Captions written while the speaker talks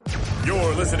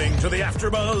You're listening to the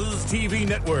AfterBuzz TV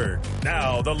Network,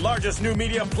 now the largest new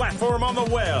media platform on the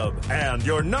web, and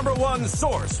your number one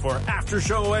source for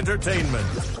after-show entertainment.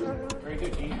 Very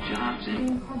good, Gene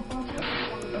Johnson.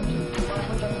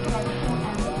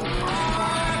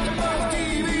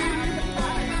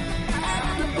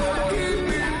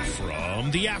 From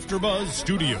the AfterBuzz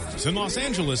Studios in Los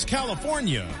Angeles,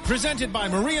 California, presented by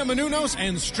Maria Menounos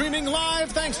and streaming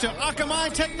live thanks to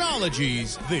Akamai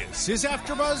Technologies. This is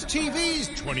AfterBuzz TV's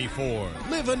 24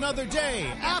 Live Another Day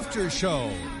After Show.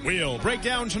 We'll break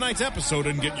down tonight's episode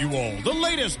and get you all the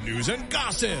latest news and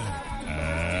gossip.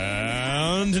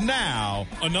 And now,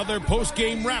 another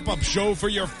post-game wrap-up show for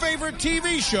your favorite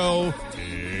TV show.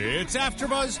 It's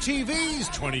AfterBuzz TV's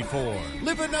 24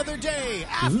 Live Another Day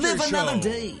After Show. Live Another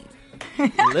Day.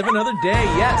 Live another day,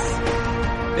 yes.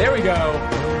 There we go.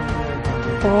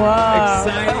 Whoa.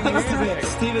 Exciting music.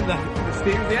 Steven,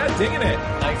 yeah, digging it.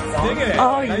 Digging it.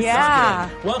 Oh, nice yeah.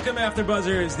 song. Welcome,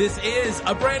 AfterBuzzers. This is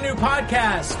a brand new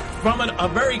podcast from a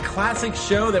very classic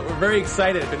show that we're very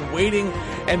excited. I've been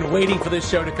waiting for this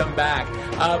show to come back.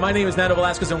 My name is Nando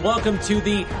Velasquez, and welcome to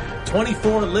the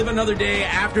 24 Live Another Day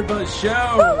AfterBuzz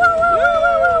show. Woo, woo, woo,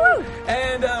 woo, woo, woo.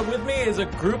 And with me is a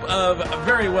group of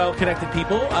very well-connected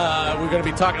people. We're going to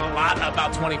be talking a lot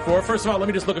about 24. First of all, let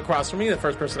me just look across from me. The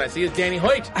first person I see is Danny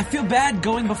Hoyt. I feel bad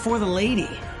going before the lady.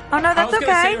 Oh, no, I that's was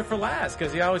going to okay. save her for last,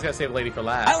 because you always got to save a lady for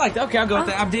last. I like that. Okay, I'll go with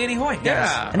that. I'm Danny Hoyt.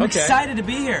 Yes. Yeah, I'm okay. excited to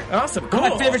be here. Awesome, One of cool.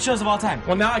 my favorite shows of all time.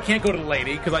 Well, now I can't go to the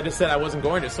lady, because I just said I wasn't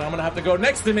going to, so I'm going to have to go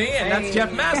next to me, and that's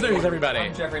Jeff Masters, everybody.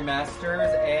 I'm Jeffrey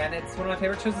Masters, and it's one of my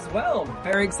favorite shows as well.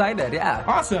 Very excited, yeah.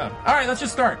 Awesome. All right, let's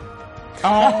just start.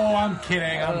 Oh, I'm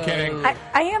kidding.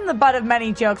 I am the butt of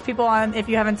many jokes. People if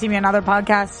you haven't seen me on other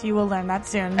podcasts, you will learn that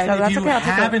soon. And so if that's you okay. I'll take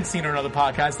it. haven't seen her on another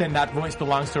podcast, then that voice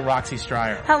belongs to Roxy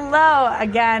Stryer. Hello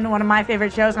again, one of my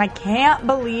favorite shows, and I can't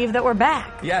believe that we're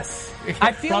back. Yes.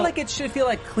 I feel like it should feel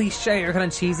like cliche or kind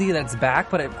of cheesy that it's back,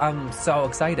 but I'm so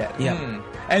excited. Yeah.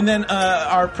 And then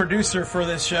our producer for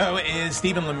this show is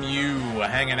Stephen Lemieux,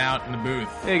 hanging out in the booth.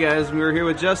 Hey guys, we were here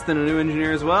with Justin, a new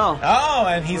engineer as well. Oh,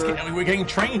 and we're getting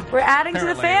trained. We're adding to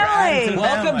the apparently. We're adding to the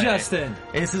Welcome, family. Justin.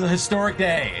 This is a historic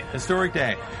day.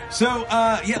 So,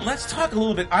 let's talk a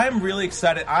little bit. I'm really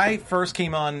excited. I first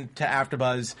came on to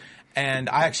AfterBuzz, and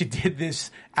I actually did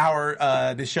this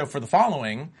show for the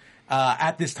following.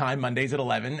 At this time, Mondays at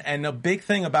 11. And the big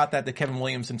thing about that Kevin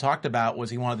Williamson talked about was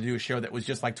he wanted to do a show that was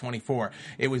just like 24.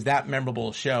 It was that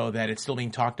memorable show that it's still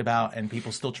being talked about and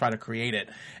people still try to create it.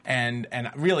 And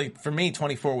really, for me,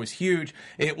 24 was huge.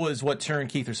 It was what turned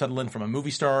Kiefer Sutherland from a movie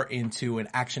star into an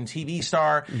action TV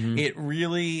star. Mm-hmm. It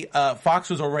really, Fox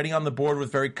was already on the board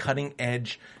with very cutting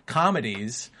edge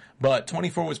comedies, but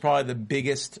 24 was probably the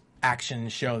biggest action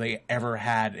show they ever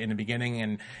had in the beginning,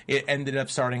 and it ended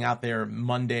up starting out their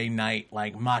Monday night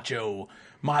like macho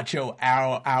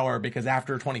hour because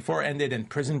after 24 ended and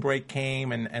Prison Break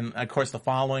came, and of course the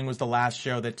following was the last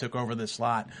show that took over the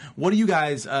slot. What do you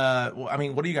guys what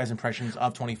are you guys' impressions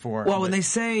of 24? Well, when they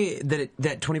say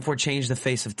that 24 changed the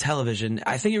face of television,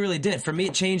 I think it really did. For me,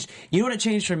 it changed. You know what it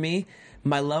changed for me?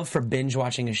 My love for binge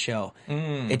watching a show.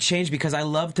 It changed because I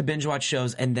love to binge watch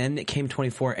shows, and then it came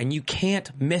 24, and you can't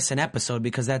miss an episode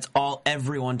because that's all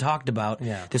everyone talked about.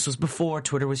 Yeah. This was before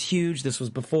Twitter was huge. This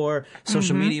was before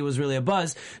social media was really a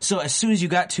buzz. So as soon as you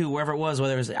got to wherever it was,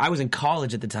 I was in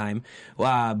college at the time,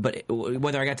 but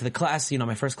whether I got to the class,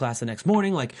 my first class the next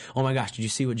morning, like, oh my gosh, did you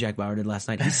see what Jack Bauer did last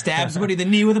night? He stabbed somebody in the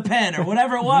knee with a pen or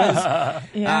whatever it was.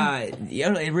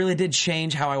 It really did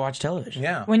change how I watch television.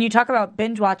 Yeah. When you talk about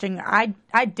binge watching,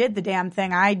 I did the damn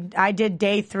thing. I did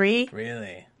day 3.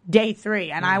 Really? Day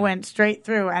 3, and I went straight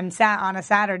through and sat on a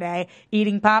Saturday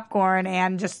eating popcorn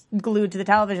and just glued to the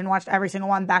television, watched every single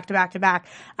one back to back to back.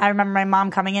 I remember my mom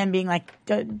coming in being like,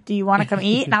 do you want to come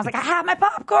eat? And I was like, I have my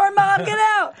popcorn, Mom, get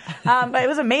out. But it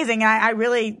was amazing. And I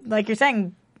really, like you're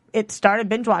saying, it started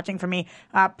binge watching for me,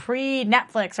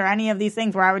 pre-Netflix or any of these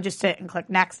things where I would just sit and click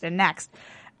next and next.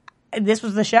 This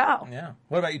was the show. Yeah.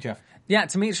 What about you, Jeff? Yeah,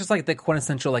 to me, it's just like the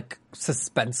quintessential, like,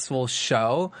 suspenseful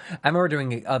show. I remember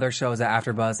doing other shows at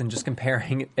AfterBuzz and just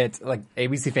comparing it, like,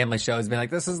 ABC Family shows, being like,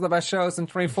 this is the best show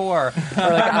since 24. Or,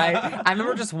 like, I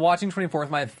remember just watching 24 with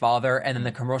my father, and then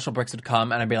the commercial breaks would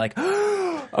come, and I'd be like,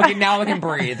 Okay, now I can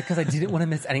breathe because I didn't want to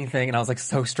miss anything, and I was like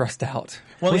so stressed out.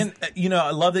 Well, and,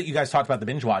 I love that you guys talked about the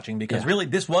binge watching because really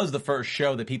this was the first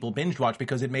show that people binge watched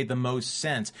because it made the most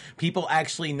sense. People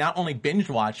actually not only binge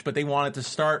watched, but they wanted to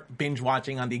start binge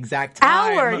watching on the exact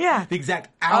time, the exact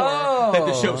hour that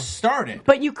the show started.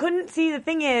 But you couldn't see. The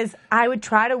thing is, I would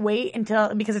try to wait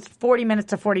until because it's 40 minutes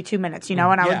to 42 minutes, and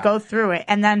I would go through it,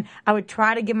 and then I would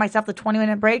try to give myself the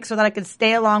 20-minute break so that I could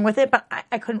stay along with it, but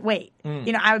I couldn't wait.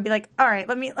 I would be like, all right,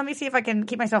 let me see if I can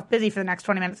keep myself busy for the next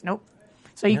 20 minutes. Nope.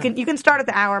 So you can start at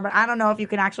the hour, but I don't know if you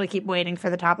can actually keep waiting for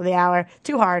the top of the hour.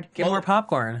 Too hard. Get more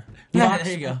popcorn. Fox,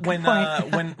 there you go.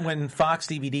 When Fox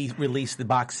DVD released the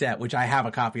box set, which I have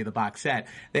a copy of the box set,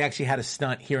 they actually had a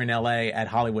stunt here in LA at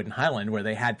Hollywood and Highland where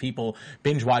they had people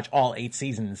binge watch all 8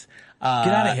 seasons. Get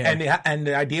out of here. And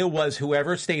the idea was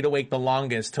whoever stayed awake the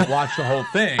longest to watch the whole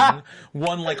thing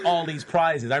won like all these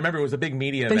prizes. I remember it was a big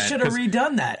media event. They should have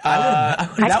redone that.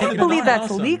 I can't believe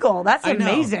that's legal. That's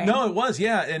amazing. No, it was,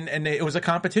 yeah. And it was a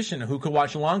competition who could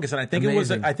watch the longest. And I think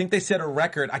I think they set a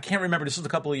record. I can't remember. This was a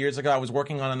couple of years ago. I was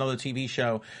working on another TV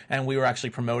show and we were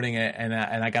actually promoting it and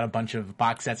I got a bunch of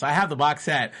box sets. I have the box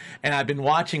set and I've been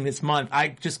watching this month. I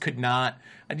just could not.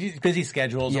 Busy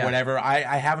schedules or whatever.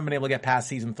 I haven't been able to get past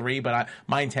season 3, but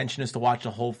my intention is to watch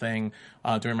the whole thing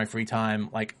during my free time.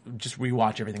 Like, just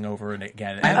rewatch everything over and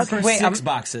again. I have the first 6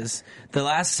 boxes. The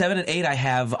last 7 and 8 I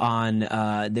have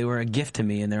on, they were a gift to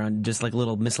me, and they're on just like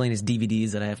little miscellaneous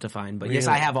DVDs that I have to find. But yes,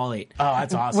 I have all 8. Oh,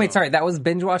 that's awesome. Wait, sorry, that was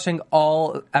binge watching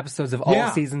all episodes of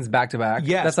all seasons back to back?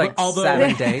 Yes. That's like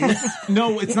 7 days?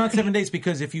 No, it's not 7 days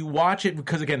because if you watch it,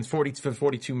 because again, it's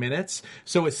 42 minutes,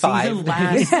 so a 5 season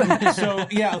lasts,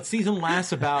 a season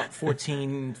lasts about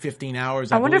 14, 15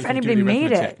 hours. I wonder if anybody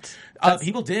made it.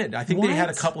 People did. I think they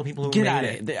had a couple of people who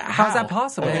made it. How's that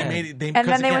possible? They made it. And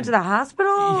then they went to the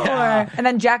hospital? And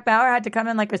then Jack Bauer had to come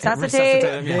in like resuscitate?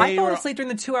 I fall asleep during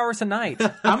the 2 hours a night.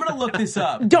 I'm going to look this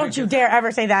up. Don't you dare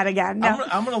ever say that again. No.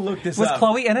 I'm going to look this up. Was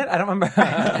Chloe in it? I don't remember.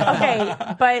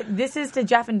 Okay, but this is to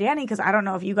Jeff and Danny because I don't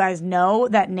know if you guys know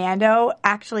that Nando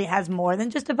actually has more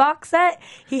than just a box set.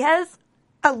 He has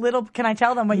a little. Can I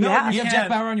tell them what you have? You have Jack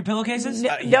Bauer on your pillowcases?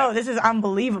 No, this is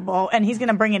unbelievable, and he's going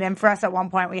to bring it in for us at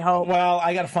one point. We hope. Well,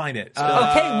 I got to find it.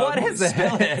 Okay, what is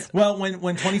it? Well,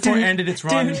 when 24 ended its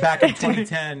run back in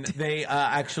 2010, they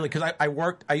actually because I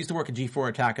used to work at G4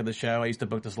 Attack of the show. I used to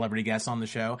book the celebrity guests on the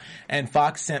show, and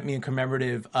Fox sent me a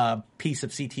commemorative piece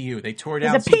of CTU. They tore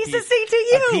down a piece of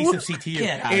CTU. A piece of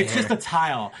CTU. It's just a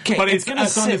tile, but it's on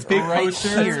this big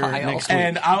poster.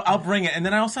 And I'll bring it. And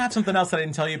then I also have something else that I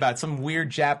didn't tell you about. Some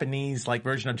weird Japanese like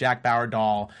version of Jack Bauer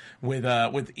doll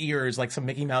with ears, like some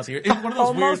Mickey Mouse ears. It's one of those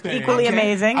almost weird things. equally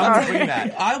amazing. I'll bring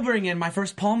that. I'll bring in my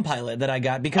first Palm Pilot that I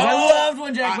got because I loved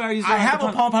when Jack Bauer used to I have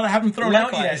a Palm Pilot. I haven't thrown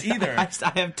out yet either. I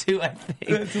have 2, I think.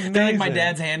 That's amazing. They're like my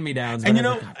dad's hand-me-downs.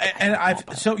 And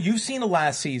so you've seen the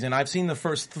last season. I've seen the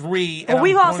first 3. Well,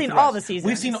 we've all seen all the seasons.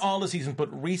 We've seen all the seasons,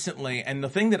 but recently, and the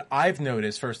thing that I've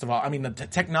noticed, first of all, I mean, the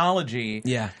technology.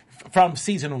 Yeah. From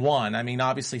season 1, I mean,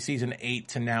 obviously season 8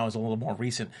 to now is a little more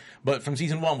recent, but from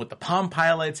season 1 with the Palm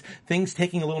Pilots, things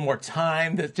taking a little more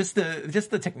time, just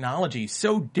the technology is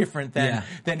so different than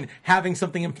having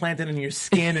something implanted in your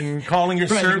skin and calling your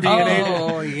DNA.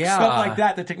 Oh, yeah. Stuff like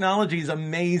that. The technology is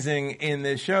amazing in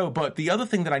this show, but the other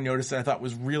thing that I noticed that I thought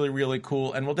was really, really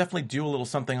cool, and we'll definitely do a little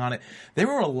something on it, there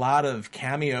were a lot of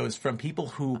cameos from people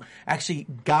who actually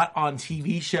got on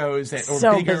TV shows that were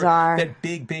bigger, bizarre. that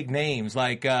big names,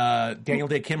 like Daniel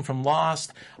Day Kim from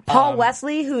Lost. Paul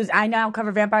Wesley, I now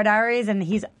cover Vampire Diaries, and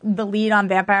he's the lead on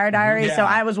Vampire Diaries. Yeah. So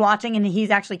I was watching, and he's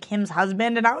actually Kim's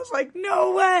husband, and I was like,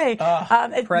 no way.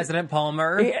 President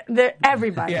Palmer.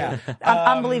 Everybody. Yeah.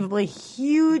 Unbelievably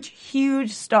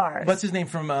huge stars. What's his name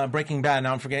from Breaking Bad?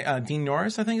 Now I'm forgetting. Dean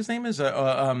Norris, I think his name is.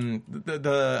 The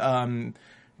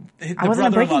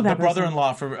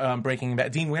brother-in-law for Breaking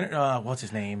Bad, Dean Winter. What's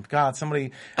his name? God,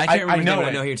 somebody. I can't remember.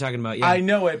 I know who you're talking about. Yeah. I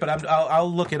know it, but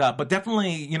I'll look it up. But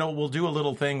definitely, we'll do a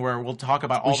little thing where we'll talk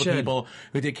about all the people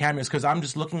who did cameos because I'm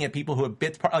just looking at people who have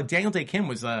bits. Like Daniel Day Kim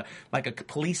was like a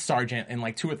police sergeant in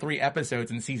like 2 or 3 episodes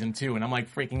in season 2, and I'm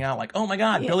like freaking out, like, oh my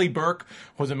god, Billy Burke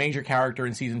was a major character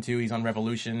in season 2. He's on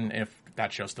Revolution. If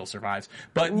that show still survives,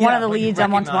 but one of the leads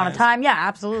on Once Upon a Time,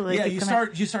 absolutely. Yeah,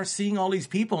 you start seeing all these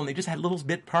people, and they just had little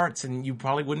bit parts, and you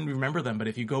probably wouldn't remember them. But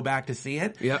if you go back to see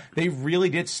it, they really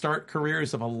did start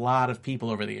careers of a lot of people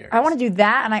over the years. I want to do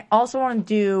that, and I also want to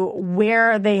do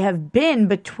where they have been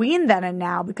between then and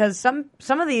now, because some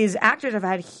of these actors have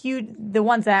had huge. The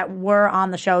ones that were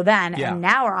on the show then and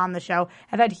now are on the show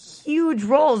have had huge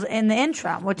roles in the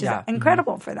interim, which is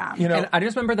incredible for them. And I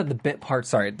just remember that the bit parts.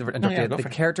 Sorry, the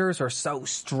characters are so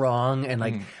strong, and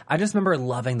like I just remember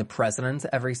loving the president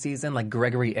every season, like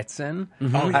Gregory Itzin.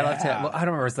 I loved him. Well, I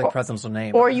don't remember his presidential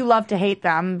name. Or you love to hate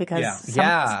them because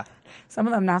some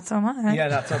of them not so much. Yeah,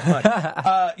 not so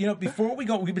much. Before we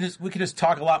go, we could just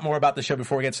talk a lot more about the show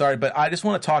before we get started. But I just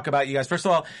want to talk about you guys. First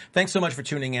of all, thanks so much for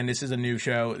tuning in. This is a new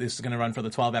show. This is going to run for the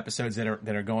 12 episodes that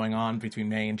are going on between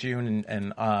May and June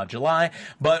and July.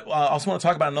 But I also want to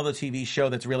talk about another TV show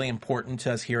that's really important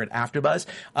to us here at AfterBuzz.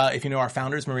 If you know our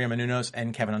founders, Maria Menounos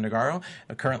and Kevin Undergaro,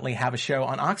 currently have a show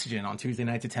on Oxygen on Tuesday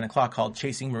nights at 10 o'clock called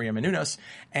Chasing Maria Menounos,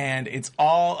 and it's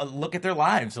all a look at their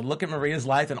lives, a look at Maria's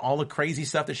life and all the crazy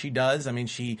stuff that she does. I mean,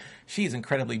 she is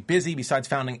incredibly busy. Besides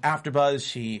founding AfterBuzz,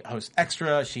 she hosts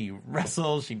Extra, she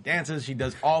wrestles, she dances, she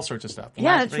does all sorts of stuff.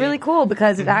 Yeah, it's really cool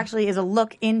because it actually is a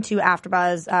look into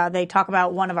AfterBuzz. They talk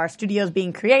about one of our studios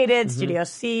being created, Studio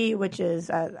C, which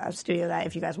is a studio that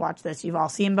if you guys watch this, you've all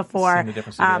seen before, Seen the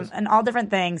different studios. And all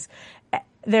different things.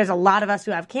 There's a lot of us who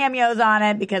have cameos on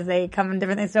it because they come in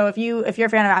different things. So if you're a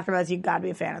fan of AfterBuzz, you've got to be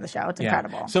a fan of the show. It's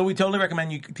incredible. So we totally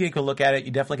recommend you take a look at it.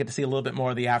 You definitely get to see a little bit more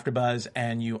of the AfterBuzz,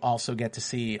 and you also get to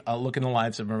see a look in the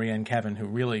lives of Maria and Kevin, who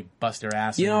really bust their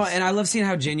asses. And I love seeing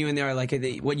how genuine they are. Like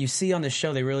what you see on the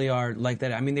show, they really are like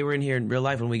that. I mean, they were in here in real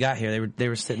life when we got here. They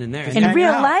were sitting in there. In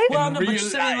real life? Well, no, but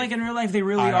just saying, like in real life, they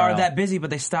really are that busy,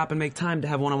 but they stop and make time to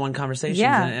have one-on-one conversations.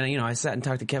 Yeah. And I sat and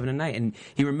talked to Kevin tonight, and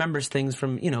he remembers things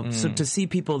from so to see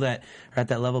people that are at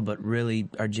that level, but really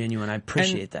are genuine. I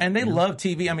appreciate that. And they love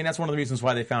TV. I mean, that's one of the reasons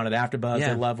why they founded AfterBuzz. Yeah.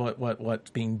 They love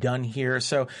what's being done here.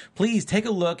 So please take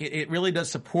a look. It really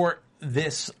does support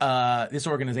this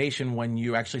organization when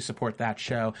you actually support that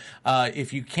show.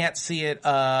 If you can't see it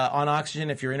on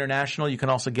Oxygen, if you're international, you can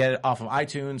also get it off of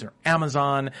iTunes or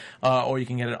Amazon, or you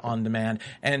can get it on demand.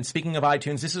 And speaking of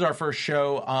iTunes, this is our first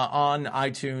show on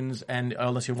iTunes, and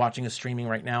unless you're watching us streaming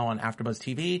right now on AfterBuzz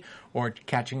TV or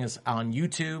catching us on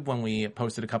YouTube when we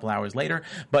post it a couple hours later.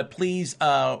 But please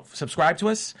subscribe to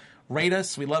us. Rate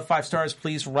us. We love 5 stars.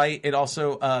 Please write. It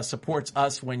also supports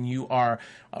us when you are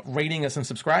rating us and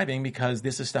subscribing, because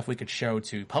this is stuff we could show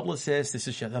to publicists. This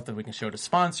is stuff that we can show to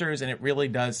sponsors, and it really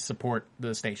does support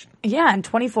the station. Yeah, and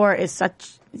 24 is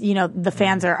such, the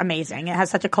fans are amazing. It has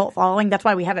such a cult following. That's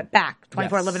why we have it back,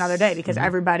 24 Live Another Day, because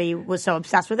everybody was so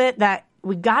obsessed with it that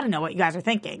we got to know what you guys are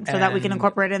thinking so that we can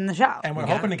incorporate it in the show. And we're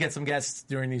hoping to get some guests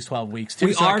during these 12 weeks, too.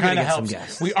 We are going to get some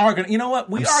guests. We are going to, you know what?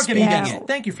 We are going to get speaking.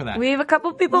 Thank you for that. We have a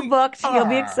couple people booked. You'll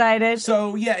be excited.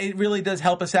 So, yeah, it really does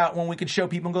help us out when we can show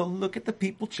people and go, look at the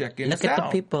people checking us out. Look at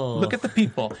the people. Look at the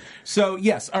people. So,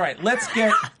 yes. All right. Let's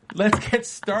get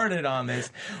started on this.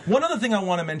 One other thing I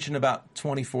want to mention about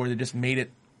 24 that just made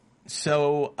it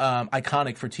so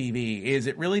iconic for TV is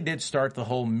it really did start the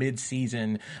whole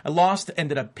mid-season. Lost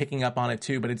ended up picking up on it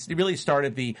too, but it really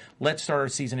started let's start our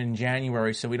season in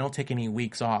January so we don't take any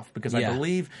weeks off, because I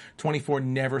believe 24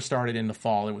 never started in the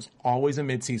fall. It was always a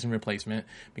mid-season replacement,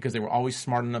 because they were always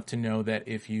smart enough to know that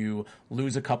if you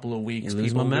lose a couple of weeks, you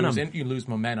lose momentum. You lose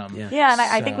momentum. Yeah, and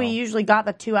I think we usually got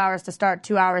the 2 hours to start,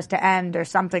 2 hours to end, or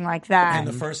something like that.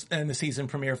 And the season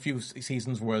premiere, few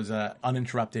seasons was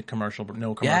uninterrupted commercial,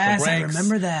 no commercial. Yes, I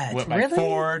remember that. By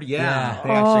Ford, they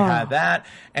actually had that.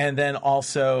 And then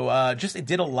also, it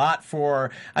did a lot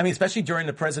for, especially during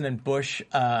the President Bush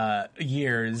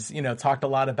years, talked a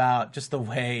lot about just the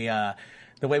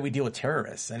way we deal with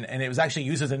terrorists, and it was actually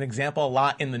used as an example a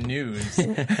lot in the news,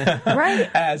 right?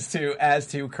 as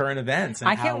to current events. And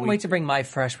I can't wait to bring my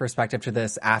fresh perspective to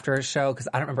this after a show, because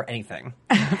I don't remember anything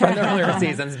from the earlier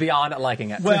seasons beyond liking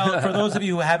it. Well, for those of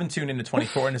you who haven't tuned into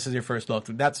 24 and this is your first look,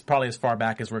 that's probably as far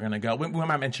back as we're going to go. We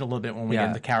might mention a little bit when we get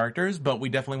into characters, but we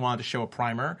definitely wanted to show a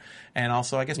primer and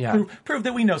also, I guess, prove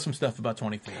that we know some stuff about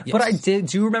 24. Yes. What I do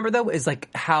you remember though is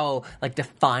how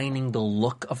defining the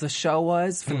look of the show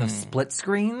was from the split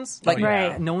screen.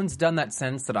 No one's done that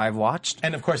since that I've watched.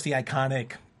 And of course the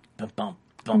iconic bump.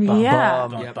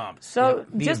 So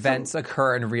the events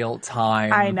occur in real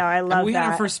time. I know, I love that. We had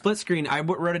our first split screen. I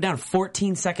wrote it down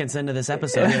 14 seconds into this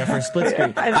episode. We had our first split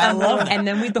screen. I love that. And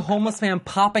then we had the homeless man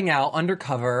popping out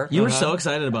undercover. You were so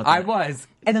excited about that. I was.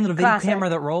 And then the video camera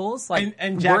that rolls.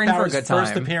 And Jack Bauer's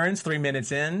first appearance, 3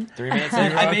 minutes in. 3 minutes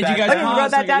in. I made you guys pause. You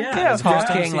wrote that down too.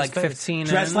 Talking 15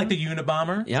 dressed like the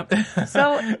Unabomber. Yep.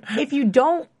 So if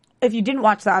you didn't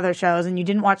watch the other shows and you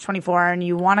didn't watch 24 and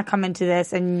you want to come into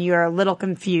this and you're a little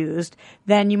confused,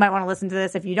 then you might want to listen to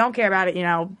this. If you don't care about it,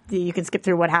 you can skip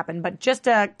through what happened. But just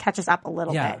to catch us up a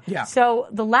little bit. Yeah. So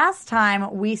the last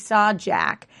time we saw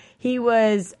Jack, He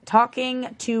was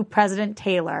talking to President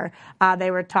Taylor.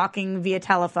 They were talking via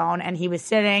telephone, and he was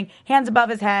sitting, hands above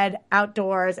his head,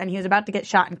 outdoors, and he was about to get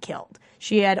shot and killed.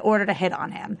 She had ordered a hit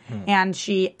on him, and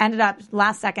she ended up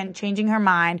last second changing her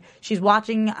mind. She's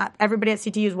watching, everybody at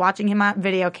CTU is watching him on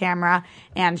video camera,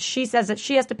 and she says that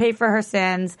she has to pay for her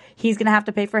sins. He's going to have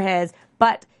to pay for his,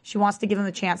 but she wants to give him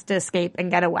the chance to escape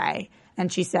and get away.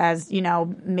 And she says, you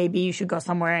know, maybe you should go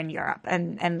somewhere in Europe,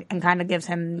 and kind of gives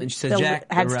him And she says,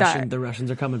 Jack, head start. The Russians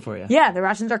are coming for you. Yeah, the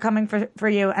Russians are coming for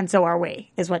you, and so are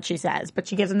we, is what she says. But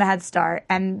she gives him the head start,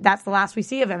 and that's the last we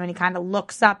see of him. And he kind of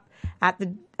looks up at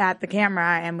the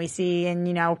camera, and we see, and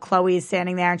you know, Chloe's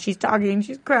standing there, and she's talking,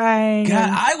 she's crying. God,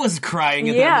 and, I was crying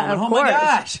at yeah, that of moment. course, Oh my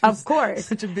gosh. of course.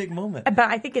 Such a big moment. But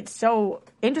I think it's so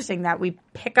interesting that we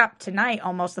pick up tonight,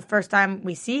 almost the first time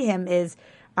we see him is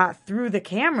through the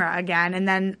camera again, and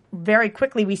then very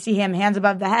quickly we see him hands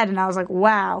above the head, and I was like,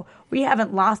 wow, we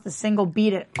haven't lost a single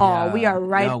beat at all. Yeah. We are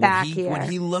right No, back when here. When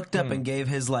he looked up and gave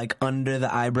his like under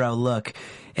the eyebrow look,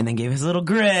 and then gave his little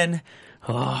grin,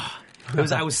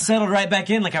 I was settled right back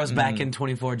in, like I was back in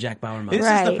 24 Jack Bauer mode. This is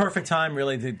Right. the perfect time,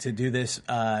 really, to do this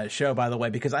show, by the way,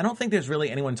 because I don't think there's really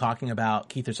anyone talking about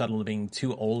Kiefer Sutherland being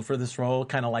too old for this role,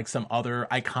 kind of like some other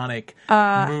iconic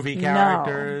movie no.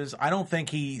 characters. I don't think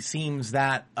he seems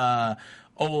that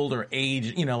old or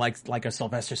aged, you know, like a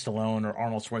Sylvester Stallone or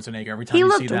Arnold Schwarzenegger every time He you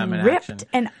looked see them in ripped action.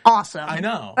 and awesome. I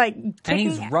know. Like, And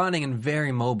he's kicking- running and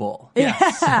very mobile.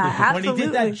 Yes. Yeah, when he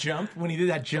did absolutely.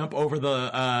 that jump over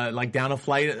the like down a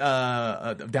flight,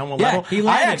 down one Yeah, level, he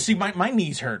landed. I actually my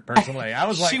knees hurt personally. I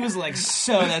was like, She was like,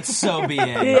 that's so BA.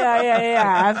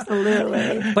 yeah,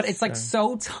 absolutely. But it's like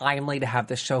so timely to have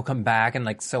the show come back and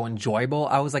like so enjoyable.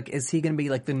 I was like, is he going to be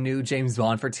like the new James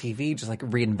Bond for TV, just like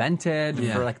reinvented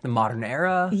Yeah. for like the modern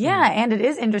era? Yeah, and it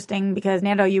is interesting because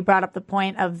Nando, you brought up the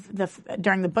point of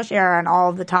during the Bush era and all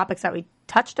of the topics that we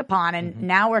touched upon, and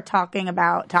now we're talking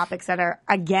about topics that are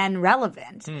again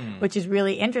relevant, which is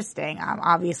really interesting.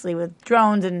 Obviously, with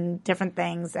drones and different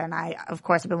things, and I, of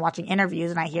course, have been watching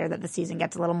interviews, and I hear that the season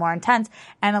gets a little more intense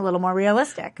and a little more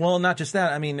realistic. Well, not just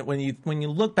that. I mean, when you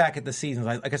look back at the seasons,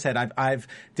 like I said, I've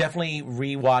definitely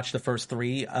rewatched the first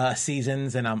 3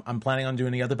 seasons, and I'm planning on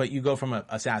doing the other. But you go from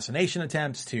assassination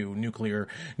attempts to nuclear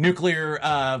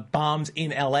bombs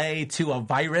in LA to a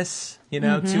virus, you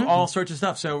know, to all sorts of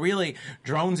stuff. So really,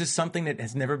 drones is something that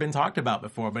has never been talked about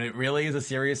before, but it really is a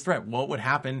serious threat. What would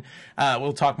happen?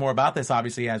 We'll talk more about this,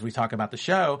 obviously, as we talk about the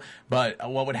show. But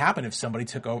what would happen if somebody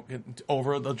took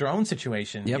over the drone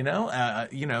situation? Yep.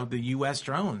 You know, the U.S.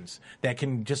 drones that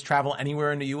can just travel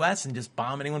anywhere in the U.S. and just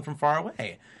bomb anyone from far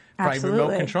away. By remote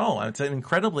Absolutely. control. It's an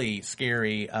incredibly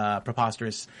scary,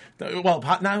 preposterous. Well,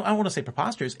 now I want to say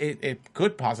preposterous. It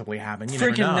could possibly happen. You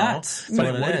Freaking never know. nuts. But That's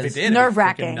it what would it if is. it did.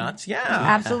 Nerve-wracking. Freaking nuts. Yeah.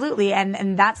 Absolutely.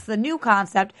 And that's the new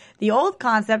concept. The old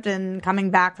concept, and coming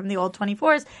back from the old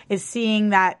 24s, is seeing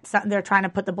that they're trying to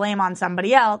put the blame on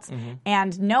somebody else,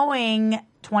 and knowing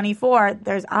 24,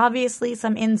 there's obviously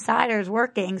some insiders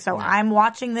working. So I'm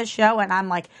watching this show and I'm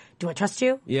like, do I trust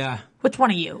you? Yeah. Which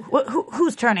one of you?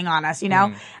 Who's turning on us, you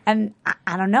know? And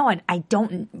I don't know. And I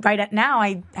don't, right now,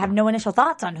 I have no initial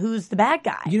thoughts on who's the bad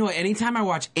guy. You know what? Anytime I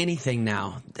watch anything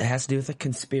now that has to do with a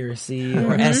conspiracy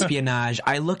or espionage,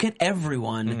 I look at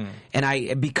everyone,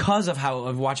 and because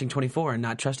of watching 24 and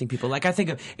not trusting people. Like I think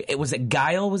of, was it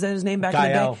Guile? Was that his name back in the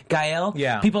day? Guile.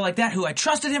 Yeah. People like that who I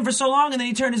trusted him for so long, and then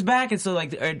he turned his back, and so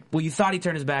like, you thought he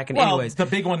turned his back, and Well, anyways. the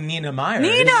big one, Nina Meyer.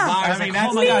 Nina! I mean,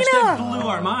 oh my gosh, that blew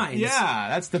our minds. Yeah,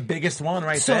 that's the biggest one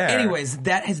right So, there. anyways,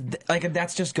 that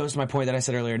just goes to my point that I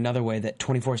said earlier. Another way that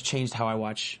 24 has changed how I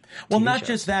watch. Well, TV not shows.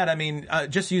 just that. I mean,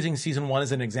 just using season 1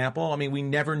 as an example. I mean, we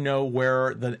never know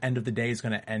where the end of the day is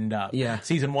going to end up. Yeah.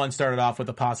 Season 1 started off with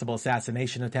a possible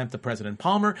assassination attempt of President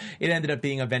Palmer. It ended up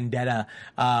being a vendetta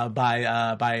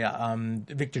by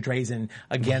Victor Drazen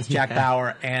against Jack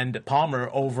Bauer and Palmer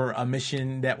over a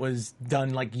mission that was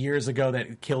done like years ago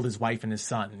that killed his wife and his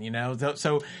son. You know,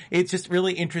 so it's just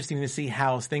really interesting to see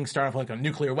how things start off like a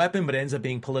nuclear weapon, but it ends up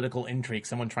being political intrigue.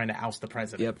 Someone trying to oust the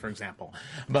president, for example,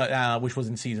 but which was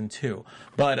in season 2.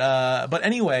 But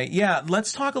anyway, yeah,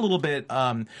 let's talk a little bit.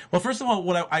 Well, first of all,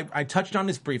 what I touched on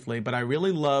this briefly, but I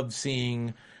really love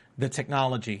seeing the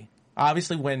technology.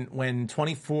 Obviously, when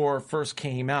 24 first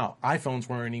came out, iPhones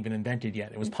weren't even invented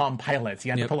yet. It was Palm Pilots.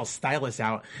 You had to pull a stylus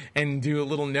out and do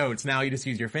little notes. Now you just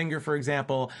use your finger, for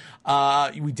example.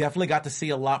 We definitely got to see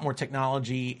a lot more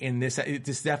technology in this.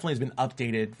 This definitely has been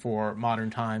updated for modern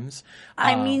times.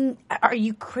 I mean, are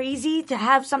you crazy to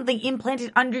have something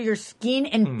implanted under your skin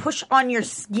and push on your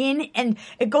skin and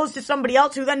it goes to somebody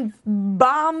else who then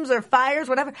bombs or fires,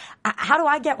 whatever? How do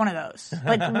I get one of those?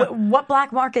 Like, what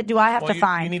black market do I have to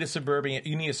find? You need a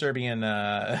Serbian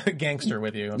gangster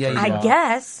with you. Yeah, first of I all.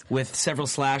 guess. With several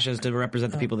slashes to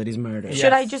represent the people that he's murdered.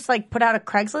 Should I just like put out a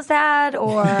Craigslist ad,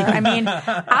 or I mean,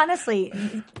 honestly,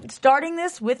 starting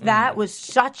this with that was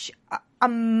such a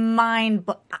mind.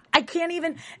 I can't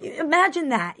even imagine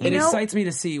that. You It know, excites me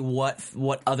to see what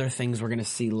other things we're going to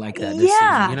see like that this Yeah.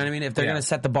 season. You know what I mean? If they're Yeah. going to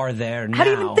set the bar there now. how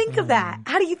do you even think of that?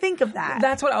 How do you think of that?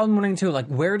 That's what I'm wondering too. Like,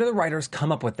 where do the writers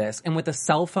come up with this? And with the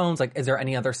cell phones, like, is there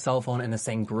any other cell phone in the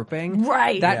same grouping?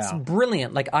 Right. That's Yeah.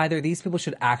 brilliant. Like, either these people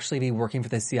should actually be working for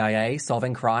the CIA,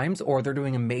 solving crimes, or they're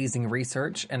doing amazing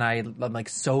research. And I'm like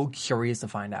so curious to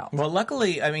find out. Well,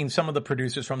 luckily, I mean, some of the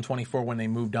producers from 24, when they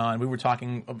moved on, we were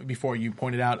talking before you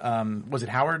pointed out, was it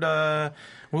Howard,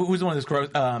 who's the one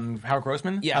that's Howard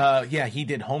Grossman? Yeah. Yeah, he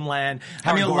did Homeland.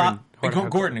 Howard Gordon.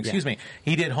 Gordon, excuse me.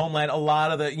 He did Homeland. A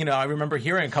lot of the, I remember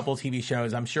hearing a couple of TV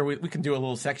shows. I'm sure we can do a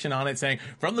little section on it saying,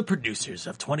 from the producers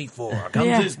of 24 comes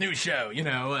Yeah. this new show.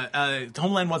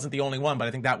 Homeland wasn't the only one, but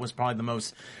I think that was probably the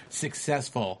most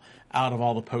successful out of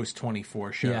all the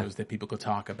post-24 shows Yeah. that people could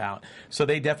talk about. So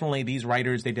these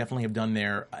writers, they definitely have done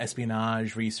their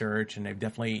espionage research, and they've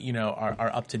definitely,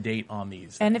 are up to date on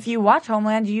these. And if you watch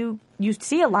Homeland, you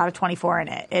see a lot of 24 in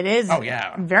it. It is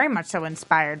very much so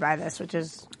inspired by this, which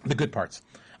is The good parts.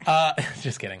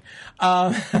 Just kidding.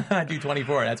 I do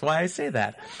 24. That's why I say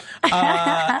that.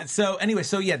 So anyway,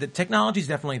 the technology's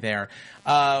definitely there.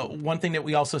 One thing that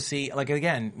we also see, like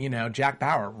again, Jack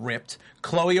Bauer ripped,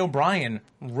 Chloe O'Brien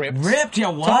ripped. Ripped? Yeah,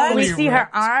 what? Totally we see her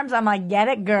ripped. arms. I'm like, get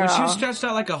it, girl. Well, she was stretched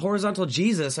out like a horizontal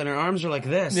Jesus, and her arms are like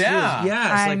this. Yeah. It's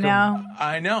I like know.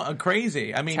 I know,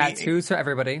 crazy. I mean, Tattoos for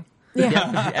everybody.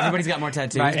 Everybody's got more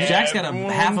tattoos. Right. Jack's got a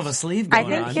half of a sleeve I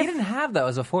going think on. He didn't have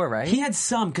those before, right? He had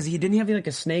some because he didn't have like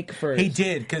a snake for. He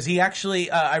did, because he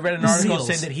actually, I read an article Seals.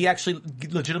 saying that he actually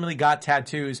legitimately got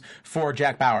tattoos for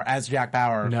Jack Bauer, as Jack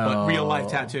Bauer, but real life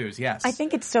tattoos, yes. I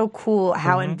think it's so cool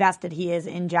how invested he is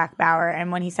in Jack Bauer.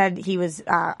 And when he said he was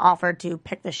offered to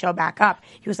pick the show back up,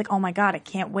 he was like, oh my God, I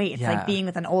can't wait. It's Yeah. like being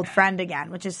with an old friend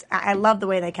again, which is, I love the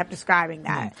way they kept describing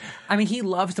that. I mean, he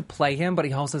loves to play him, but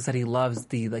he also said he loves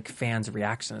the fans'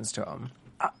 reactions to him.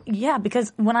 Yeah,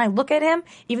 because when I look at him,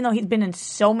 even though he's been in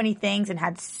so many things and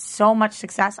had so much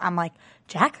success, I'm like,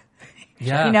 Jack?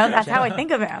 Yeah. That's how I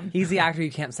think of him. He's the actor you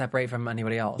can't separate from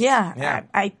anybody else. Yeah. Yeah.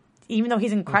 I even though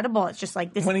he's incredible, it's just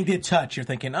like this. When he did Touch, you're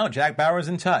thinking, oh, Jack Bauer's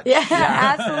in Touch. Yeah,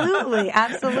 absolutely.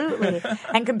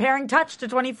 And comparing Touch to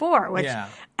 24, which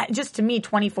just to me,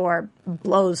 24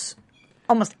 blows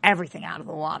almost everything out of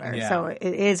the water. Yeah. So it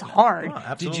is hard. Oh,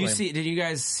 absolutely. Did you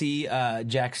guys see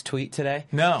Jack's tweet today?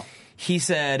 No. He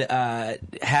said,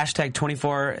 hashtag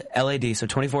 24 LAD, so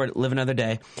 24 Live Another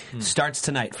Day, starts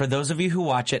tonight. For those of you who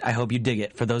watch it, I hope you dig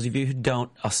it. For those of you who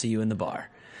don't, I'll see you in the bar.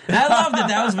 And I loved it.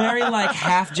 That was very like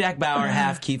half Jack Bauer,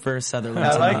 half Kiefer Sutherland.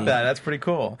 I to like me. that. That's pretty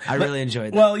cool. I really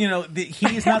enjoyed that. Well,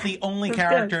 he's not the only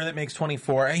character good. that makes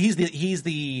 24. He's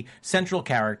the central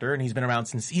character, and he's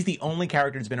the only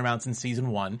character that's been around since season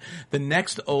 1. The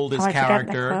next oldest I forgot that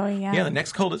character, Chloe, yeah. the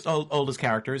next oldest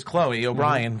character is Chloe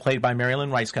O'Brien, played by Marilyn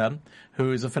Rice-Cub,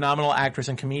 who is a phenomenal actress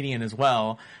and comedian as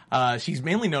well. She's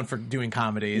mainly known for doing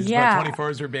comedies, Yeah. but 24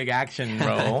 is her big action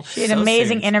role. She had an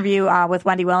amazing interview with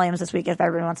Wendy Williams this week, if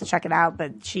everyone wants to check it out.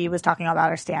 But she was talking about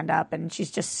her stand-up, and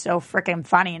she's just so freaking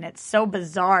funny, and it's so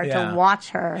bizarre to watch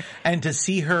her. And to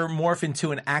see her morph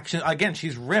into an action, again,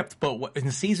 she's ripped, but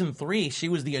in season 3, she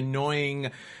was the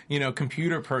annoying,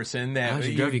 computer person that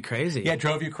she drove you crazy. Yeah,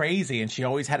 drove you crazy, and she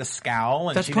always had a scowl.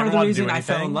 And That's she part of never the wanted to do reason I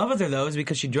fell in anything. love with her, though, is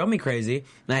because she drove me crazy,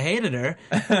 and I hated her.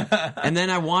 And then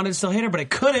I wanted to still hate her, but I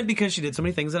couldn't because she did so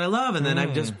many things that I love, and then I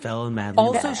just fell in madly.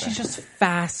 Also, she's just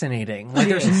fascinating. Like,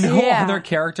 there's no other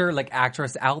character,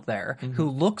 actress out there who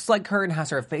looks like her and has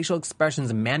her facial expressions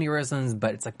and mannerisms,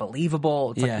 but it's,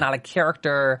 believable. It's, not a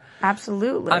character.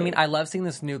 Absolutely. I mean, I love seeing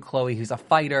this new Chloe who's a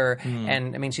fighter,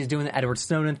 and, I mean, she's doing the Edward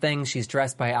Snowden thing. She's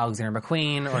dressed by Alexander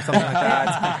McQueen or something like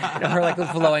that. Her,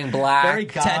 flowing black. Very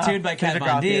goth. tattooed by Kat She's a Von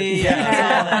goth, D.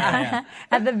 yeah.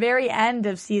 At the very end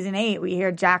of season 8, we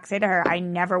hear Jack say to her, I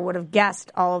never would have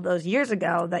guessed all of those years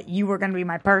ago that you were going to be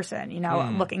my person.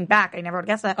 Looking back, I never would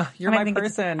have guessed that. You're And I my think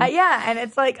it's- person. Yeah, and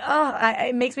it's like,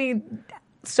 it makes me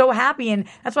so happy, and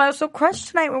that's why I was so crushed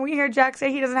tonight when we hear Jack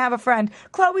say he doesn't have a friend.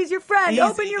 Chloe's your friend.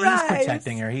 Open your eyes. He's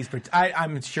protecting her.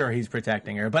 I'm sure he's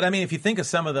protecting her. But I mean, if you think of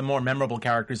some of the more memorable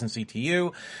characters in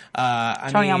CTU,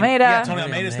 Tony Almeida. Yeah, Tony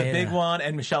Almeida's the big one,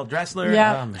 and Michelle Dressler.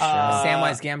 Yeah.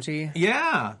 Samwise Gamgee.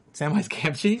 Yeah. Samwise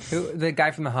Gamgee. The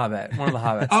guy from The Hobbit. One of the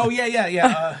Hobbits. Oh,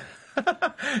 yeah.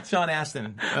 Sean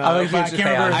Astin. I'm a huge can't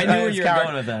fan. remember I knew where his you were character.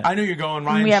 going with that. I knew you were going.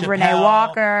 Ryan We have Chappelle. Renee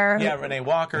Walker. Yeah, Renee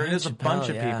Walker. There's a bunch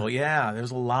of Chappelle, people. Yeah,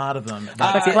 there's a lot of them.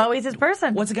 But Chloe's his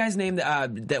person. What's the guy's name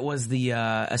that was the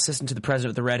assistant to the president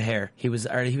with the red hair? He was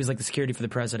like the security for the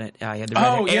president. He had the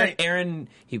red hair. Aaron.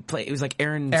 It was like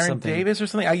Aaron something. Davis or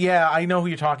something? Yeah, I know who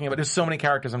you're talking about. There's so many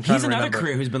characters I'm trying He's to remember. another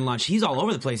career who's been launched. He's all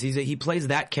over the place. He plays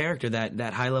that character,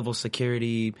 that high level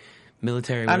security,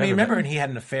 military. Whatever. I mean, remember when he had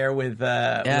an affair with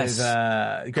Yes.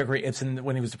 Gregory Ibsen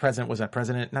when he was the president? Was that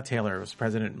President? Not Taylor. It was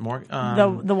President Morgan.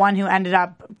 The one who ended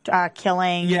up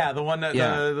killing. Yeah, the one that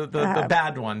the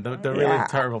bad one, the really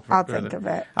terrible. I'll president. think of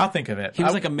it. I'll think of it. He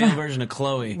was like a male version of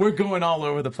Chloe. We're going all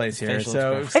over the place here, Facial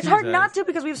so expressions. It's hard excuse not us. to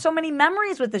because we have so many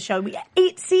memories with the show. We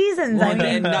 8 seasons. I mean,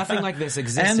 And nothing like this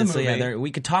existed. And the So yeah, movie. we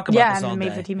could talk about yeah, this all and made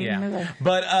day. the TV movie.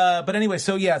 But anyway,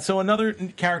 so another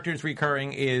character is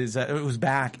recurring is who's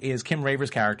back is Kim Raver's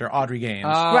character, Audrey Gaines.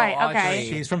 Right, Audrey. okay.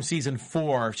 She's from season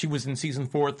 4. She was in season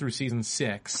 4 through season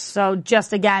 6. So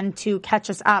just again to catch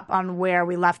us up on where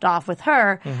we left off with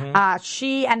her,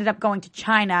 she ended up going to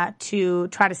China to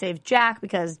try to save Jack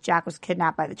because Jack was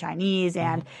kidnapped by the Chinese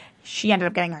and she ended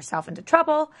up getting herself into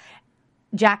trouble.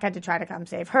 Jack had to try to come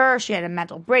save her. She had a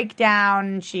mental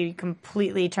breakdown. She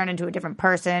completely turned into a different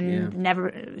person,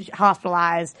 never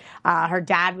hospitalized. Her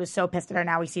dad was so pissed at her.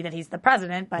 Now we see that he's the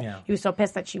president, but he was so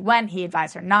pissed that she went. He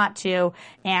advised her not to.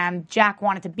 And Jack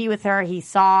wanted to be with her. He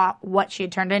saw what she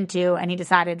had turned into, and he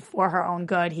decided for her own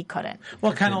good, he couldn't.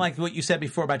 Well, kind of like what you said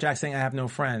before about Jack saying, I have no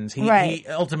friends. He Right.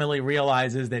 ultimately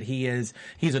realizes that he's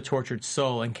a tortured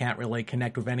soul and can't really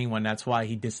connect with anyone. That's why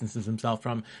he distances himself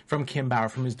from Kim Bauer,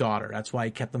 from his daughter. That's why he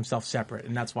kept himself separate.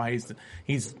 And that's why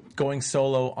he's going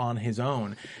solo on his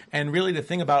own. And really the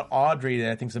thing about Audrey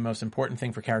that I think is the most important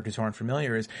thing for characters who aren't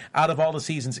familiar is out of all the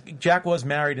seasons, Jack was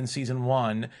married in season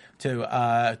 1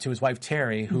 to his wife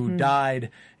Terry, who died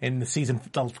in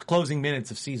the closing minutes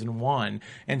of season 1.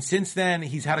 And since then,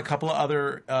 he's had a couple of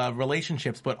other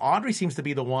relationships, but Audrey seems to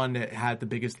be the one that had the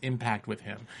biggest impact with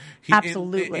him.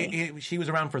 Absolutely. She was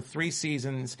around for 3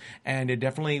 seasons, and it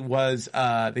definitely was.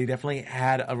 They definitely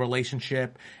had a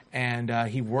relationship. And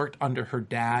he worked under her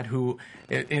dad, who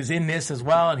is in this as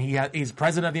well, and he's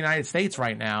president of the United States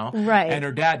right now. Right. And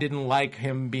her dad didn't like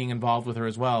him being involved with her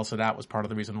as well, so that was part of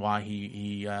the reason why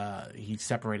he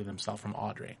separated himself from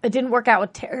Audrey. It didn't work out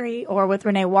with Terry or with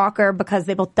Renee Walker because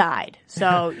they both died.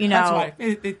 So, you know. That's why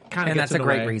it kind of And that's a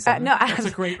great reason. No, That's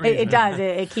a great reason. It does.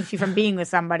 It keeps you from being with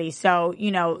somebody. So,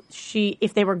 you know,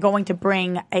 if they were going to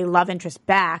bring a love interest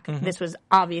back, this was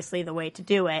obviously the way to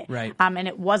do it. Right. And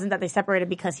it wasn't that they separated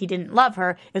because he didn't love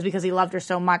her. It was because he loved her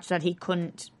so much that he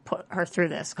couldn't put her through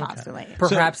this constantly.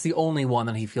 Perhaps the only one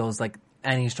that he feels like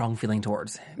any strong feeling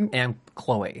towards, and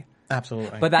Chloe.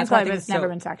 Absolutely. But that's Chloe why I think has it's never so,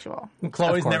 been sexual.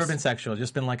 Chloe's Of course. never been sexual,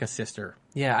 just been like a sister.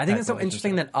 Yeah, I think it's so That's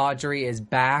interesting that Audrey is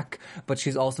back, but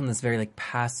she's also in this very like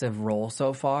passive role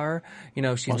so far. You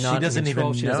know, she's Well, she not doesn't in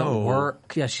control, even she know. doesn't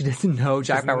work. Yeah, she doesn't know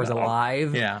Jack Bauer's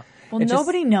alive. Yeah. Well, It just-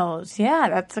 nobody knows. Yeah,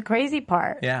 that's the crazy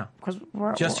part. Yeah. Because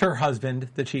Just her husband,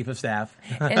 the chief of staff.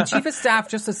 And chief of staff,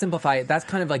 just to simplify it, that's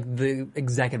kind of like the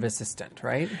executive assistant,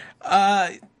 right?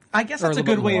 I guess Or a that's a little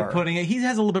good bit way more. of putting it. He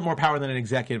has a little bit more power than an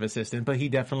executive assistant, but he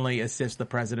definitely assists the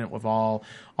president with all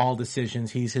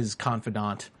decisions. He's his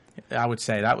confidant. I would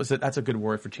say that's a good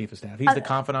word for chief of staff. He's the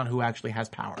confidant who actually has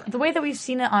power. the way that we've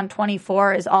seen it on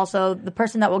 24 is also the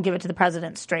person that will give it to the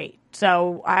president straight.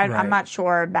 So I'm not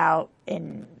sure about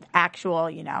in actual,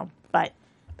 you know, but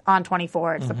on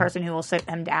 24, it's the person who will sit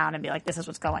him down and be like, this is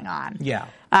what's going on. Yeah.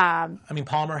 I mean,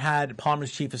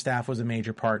 Palmer's chief of staff was a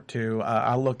major part too.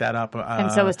 I'll look that up.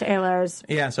 And so was Taylor's.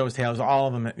 Yeah, so was Taylor's. All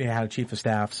of them had a chief of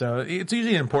staff. So it's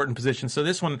usually an important position. So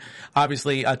this one,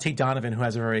 obviously, Tate Donovan, who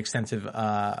has a very extensive,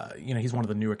 he's one of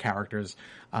the newer characters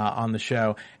on the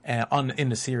show, in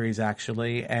the series,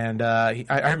 actually. And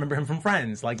I remember him from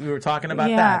Friends. Like, we were talking about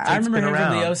Yeah. that. I Tate's remember been him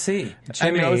from around. the OC.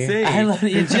 And the OC. I love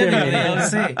Jimmy from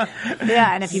the OC.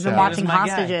 Yeah, and if you've been So watching does my guy.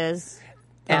 Hostages.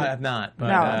 I have not. But,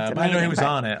 No, it's but I know he amazing, was but-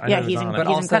 on it. I yeah, know he he's was on in- it. But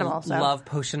He's also incredible, so. Love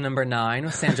Potion number 9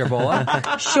 with Sandra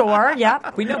Bullock. Sure,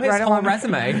 yep. We know his Right whole along-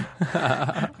 resume.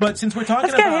 But since we're talking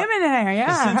Let's get about him in there,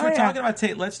 yeah. Since hell we're yeah. talking about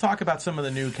Tate, let's talk about some of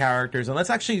the new characters, and let's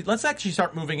actually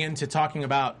start moving into talking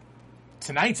about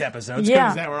tonight's episodes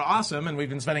because Yeah. they were awesome, and we've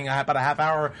been spending about a half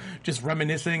hour just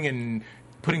reminiscing and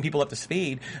putting people up to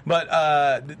speed.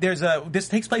 But this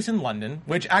takes place in London,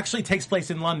 which actually takes place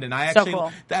in London. I actually,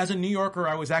 cool. as a New Yorker,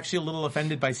 I was actually a little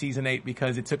offended by season 8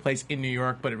 because it took place in New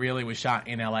York, but it really was shot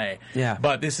in LA. Yeah.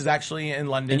 But this is actually in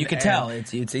London. And you can tell.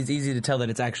 It's easy to tell that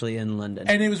it's actually in London.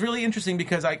 And it was really interesting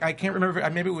because I can't remember,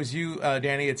 maybe it was you,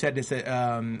 Danny, that said this,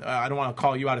 I don't want to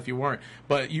call you out if you weren't,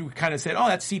 but you kind of said, oh,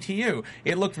 that's CTU.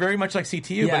 It looked very much like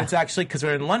CTU, but it's actually, because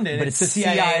we're in London, but it's the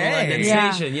CIA London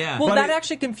station, yeah. Well, But that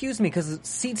actually confused me because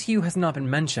CTU has not been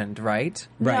mentioned, right?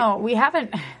 No, we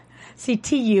haven't.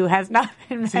 CTU has not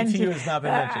been mentioned. CTU has not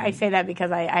been mentioned. I say that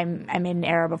because I'm in an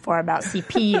era before about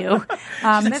CPU.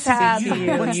 This has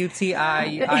UTIIT.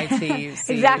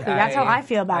 Exactly. That's how I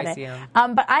feel about it.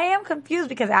 But I am confused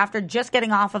because after just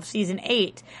getting off of season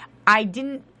 8, I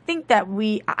didn't think that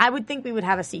I would think we would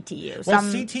have a CTU. Well,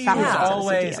 CTU is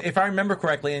always, if I remember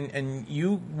correctly, and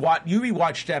you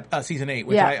rewatched season 8,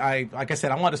 which I like I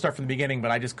said, I wanted to start from the beginning, but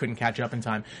I just couldn't catch up in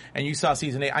time. And you saw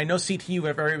season 8. I know CTU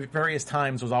at various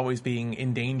times was always being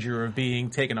in danger of being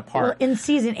taken apart. Well, in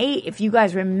season 8, if you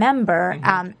guys remember,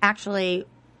 actually,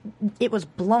 it was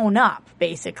blown up,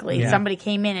 basically. Yeah. Somebody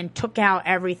came in and took out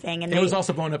everything. And it was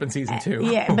also blown up in season 2.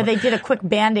 Yeah, but they did a quick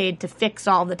Band-Aid to fix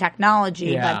all the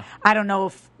technology. Yeah. But I don't know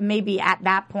if maybe at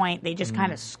that point they just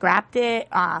kind of scrapped it.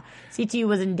 CTU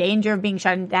was in danger of being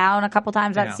shut down a couple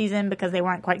times that season because they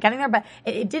weren't quite getting there. But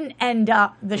it didn't end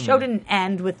up, the show didn't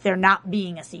end with there not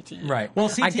being a CTU. Right. Well,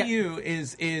 CTU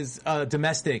is a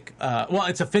domestic,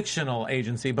 it's a fictional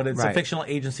agency, but it's a fictional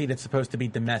agency that's supposed to be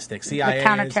domestic. CIA the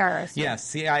counter-terrorist. Yes,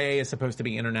 CIA is supposed to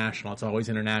be international. It's always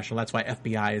international. That's why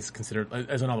FBI is considered,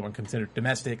 as another one, considered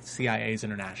domestic. CIA is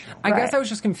international. I guess I was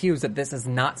just confused that this is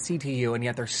not CTU, and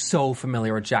yet they're so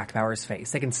familiar with Jack Bauer's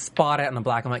face. They can spot it on the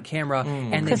black and white camera,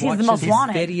 and they've watched his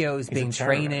videos being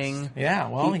training. Yeah,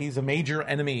 well, he's a major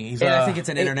enemy. I think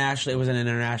it was an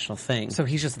international thing. So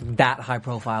he's just that high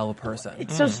profile of a person.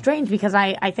 It's so strange because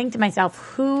I think to myself,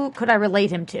 who could I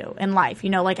relate him to in life? You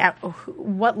know, like at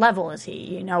what level is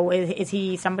he? You know, is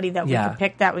he somebody that we could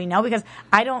pick that we know? Because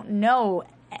I don't know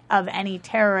of any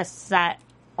terrorists that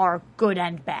are good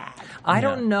and bad. I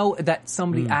don't know that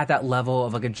somebody at that level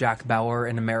of like a Jack Bauer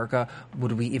in America,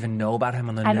 would we even know about him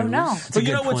on the news? I don't know. But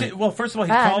you know what's well, first of all,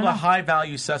 he's called a high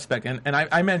value suspect, and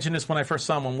I mentioned this when I first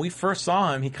saw him. When we first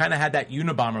saw him, he kind of had that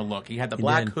Unabomber look. He had the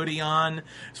black hoodie on,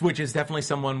 which is definitely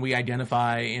someone we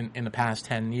identify in the past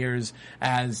 10 years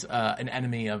as an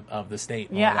enemy of the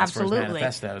state. Yeah, absolutely. For his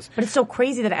manifestos. But it's so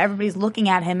crazy that everybody's looking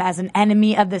at him as an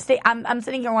enemy of the state. I'm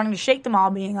sitting here wanting to shake them all,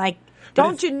 being like,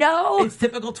 don't you know? It's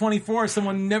typical 24.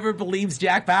 Someone never believes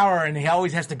Jack Bauer, and he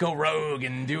always has to go rogue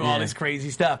and do all this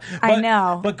crazy stuff. I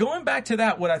know. But going back to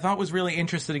that, what I thought was really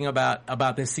interesting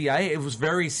about this CIA, it was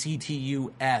very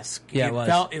CTU-esque.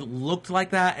 Yeah, it looked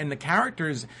like that, and the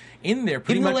characters in there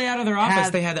pretty Even much the layout of their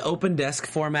office, they had the open desk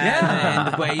format,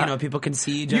 and the way people can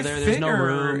see each other. There's no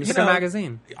rooms. It's a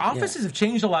magazine. Offices have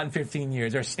changed a lot in 15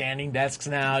 years. There are standing desks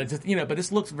now. It's just, but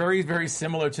this looks very, very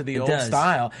similar to the old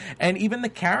style, and even the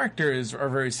characters are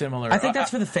very similar. I think that's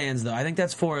for the fans, though. I think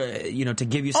that's for to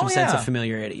give you some sense of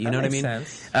familiarity. You know what I mean?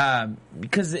 Sense.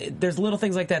 Because there's little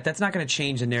things like that. That's not going to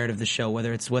change the narrative of the show,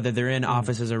 whether they're in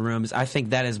offices or rooms. I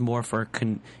think that is more for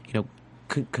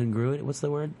congruent. What's the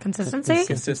word? Consistency.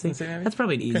 Consistency. Maybe? That's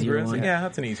probably an easier one. Yeah,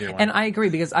 that's an easier one. And I agree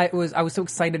because I was so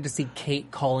excited to see Kate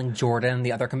calling Jordan,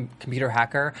 the other computer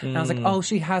hacker, and I was like, oh,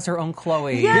 she has her own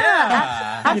Chloe.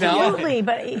 Yeah, absolutely.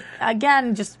 But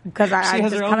again, just because I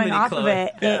was just coming off of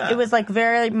it, it was like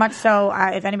very much so.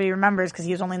 If anybody remembers, because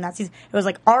he was only in that season, it was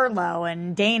like Arlo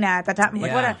and Dana at that time.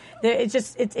 Like,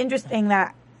 it's interesting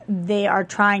that they are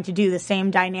trying to do the same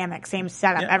dynamic, same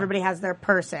setup. Yeah. Everybody has their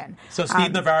person. So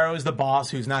Steve Navarro is the boss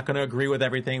who's not going to agree with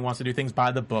everything, wants to do things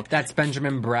by the book. That's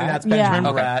Benjamin Bratt. And that's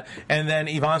Benjamin Bratt. And then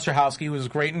Yvonne Strahovski was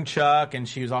great in Chuck, and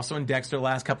she was also in Dexter the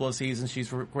last couple of seasons. She's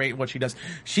great at what she does.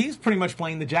 She's pretty much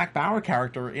playing the Jack Bauer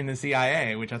character in the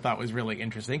CIA, which I thought was really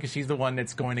interesting because she's the one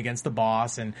that's going against the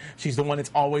boss, and she's the one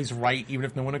that's always right, even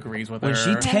if no one agrees with her. When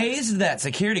she tased that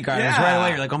security guard, right away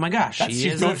you're like, oh my gosh, she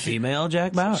is a female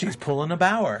Jack Bauer. She's pulling a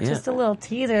Bauer. Yeah. Just a little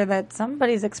teaser that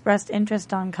somebody's expressed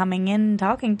interest on coming in and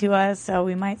talking to us, so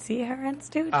we might see her in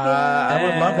studio. I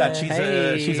would love that.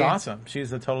 She's awesome.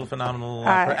 She's a total phenomenal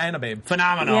and a babe.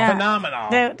 Phenomenal.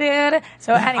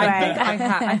 So anyway, I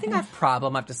think I have a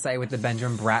problem, I have to say, with the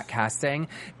Benjamin Bratt casting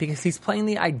because he's playing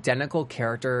the identical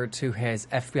character to his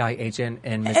FBI agent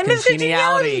in Miss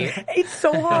Congeniality. It's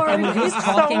so hard. And when he's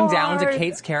talking down to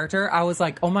Kate's character, I was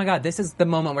like, oh my god, this is the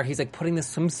moment where he's like putting the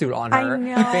swimsuit on her,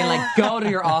 being like, go to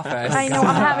your your office. I know.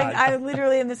 I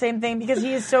literally am the same thing because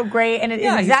he is so great, and it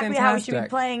is he's exactly how he should be fantastic.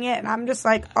 playing it. And I'm just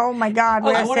like, oh my god, I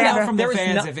where's want to know Sandra? from the There is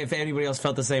fans no- if anybody else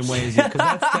felt the same way as you,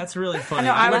 because that's really funny.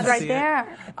 No, I would was right see it.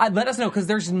 there. Let us know, because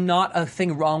there's not a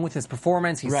thing wrong with his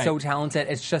performance. He's Right. so talented.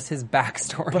 It's just his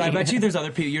backstory. But I bet you there's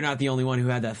other people. You're not the only one who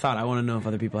had that thought. I want to know if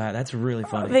other people had. That's really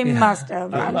funny. They must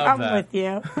have. I'm love that. with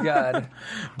you. Good.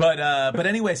 But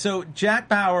anyway, so Jack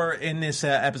Bauer in this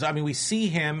episode, I mean, we see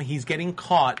him. He's getting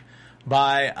caught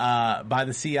by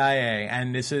the CIA,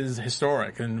 and this is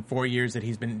historic. In 4 years that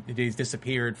he's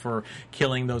disappeared for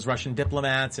killing those Russian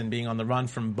diplomats and being on the run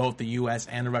from both the U.S.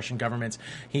 and the Russian governments,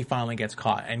 he finally gets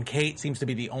caught. And Kate seems to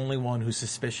be the only one who's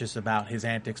suspicious about his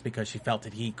antics because she felt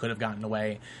that he could have gotten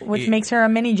away. Which makes her a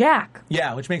mini Jack.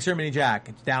 Yeah, which makes her a mini Jack.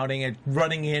 It's doubting it,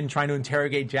 running in, trying to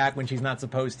interrogate Jack when she's not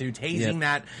supposed to, tasing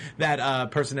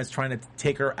that person that's trying to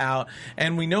take her out.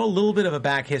 And we know a little bit of a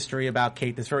back history about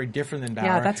Kate that's very different than Bauer.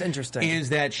 Yeah, that's interesting. Is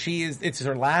that it's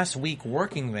her last week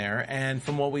working there, and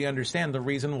from what we understand, the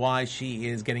reason why she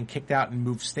is getting kicked out and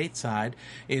moved stateside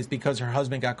is because her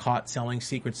husband got caught selling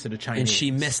secrets to the Chinese. And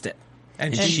she missed it.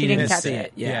 And she didn't missed catch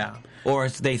it. Yeah. Or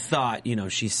they thought,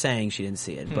 she's saying she didn't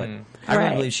see it, but I really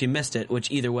Right. believe she missed it, which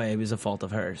either way was a fault of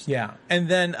hers. Yeah, and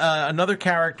then another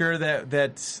character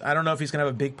that's I don't know if he's going to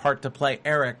have a big part to play,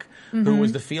 Eric, who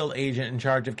was the field agent in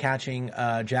charge of catching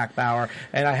Jack Bauer.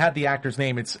 And I had the actor's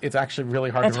name. It's actually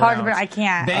really hard It's to hard pronounce. to. I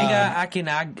can't. Benga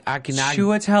Akinag.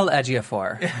 Chiwetel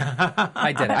Ejiofor.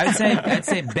 I did it. I'd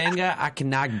say Benga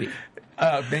Akinagbe.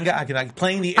 Benga Akinagi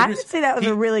playing the I Idris. would say that was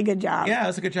a really good job. Yeah,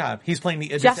 that's a good job. He's playing the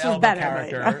Idris Just was Elba better,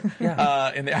 character.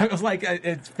 but- And I was like,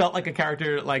 it felt like a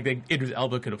character like that Idris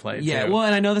Elba could have played. Yeah, too. well,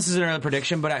 and I know this is an early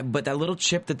prediction, but that little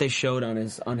chip that they showed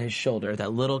on his shoulder,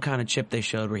 that little kind of chip they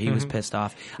showed where he was pissed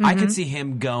off, I could see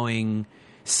him going.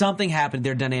 Something happened.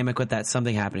 They're dynamic with that.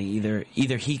 Something happening.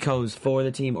 Either he goes for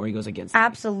the team or he goes against.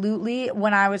 Absolutely.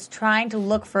 When I was trying to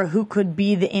look for who could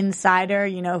be the insider,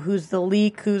 who's the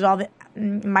leak, who's all the,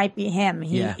 might be him.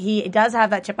 He does have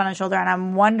that chip on his shoulder, and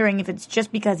I'm wondering if it's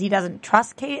just because he doesn't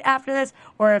trust Kate after this,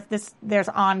 or if there's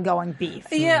ongoing beef.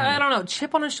 Yeah, I don't know.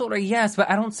 Chip on his shoulder, yes, but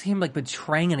I don't see him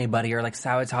betraying anybody or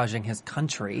sabotaging his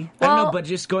country. I don't know, Well- but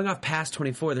just going off past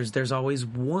 24, there's always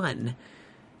one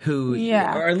who,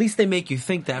 Yeah. or at least they make you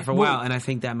think that for a while, and I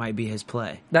think that might be his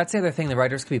play. That's the other thing. The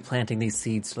writers could be planting these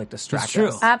seeds to distract It's true.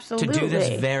 us. Absolutely. To do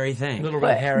this very thing. Little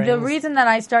red herrings. The reason that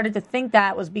I started to think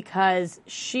that was because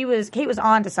Kate was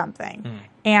on to something,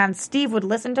 and Steve would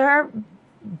listen to her,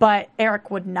 but Eric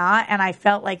would not, and I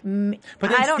felt like But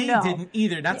then I don't Steve know. didn't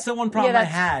either. That's the one problem I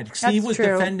that's- had. Steve that's was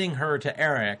true. defending her to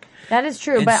Eric. That is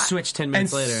true, And but switch 10 And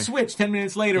minutes later. switched 10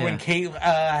 minutes later Yeah. when Kate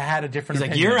had a different He's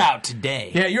like, opinion. "You're out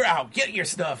today." Yeah, you're out. Get your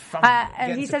stuff. I'm and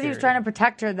getting he says he was security. trying to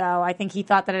protect her, though. I think he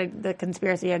thought that the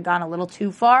conspiracy had gone a little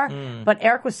too far. But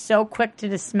Eric was so quick to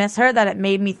dismiss her that it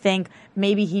made me think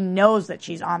maybe he knows that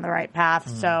she's on the right path.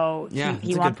 So Yeah, he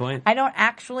that's a wants. good point. I don't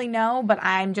actually know, but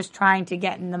I'm just trying to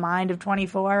get in the mind of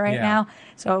 24 right Yeah. now.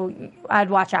 So I'd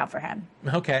watch out for him.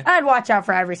 Okay. I'd watch out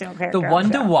for every single character. The on one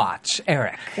to show. watch,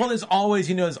 Eric. Well, there's always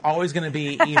going to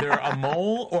be either a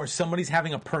mole or somebody's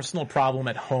having a personal problem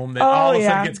at home that all of a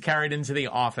sudden yeah. gets carried into the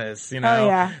office.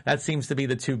 yeah. That seems to be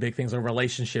the two big things: a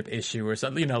relationship issue or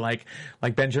something. Like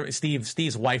Benjamin,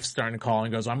 Steve's wife's starting to call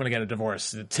and goes, "I'm going to get a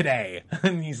divorce today,"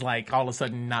 and he's like all of a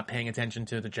sudden not paying attention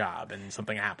to the job, and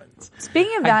something happens.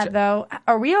 Speaking of that, though,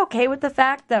 are we okay with the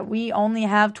fact that we only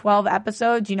have 12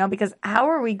 episodes? Because how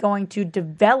are we going to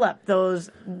develop those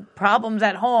problems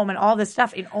at home and all this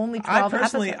stuff in only 12 I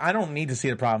personally, episodes? I don't need to see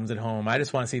the problems at home. I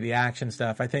just want to see the action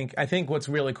stuff. I think what's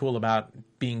really cool about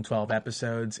being 12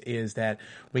 episodes is that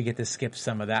we get to skip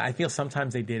some of that. I feel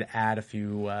sometimes they did add a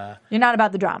few. You're not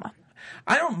about the drama.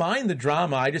 I don't mind the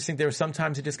drama. I just think there were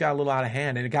sometimes it just got a little out of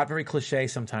hand and it got very cliche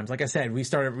sometimes. Like I said, we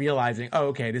started realizing, oh,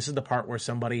 okay, this is the part where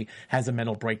somebody has a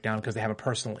mental breakdown because they have a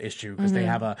personal issue, because they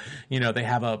have a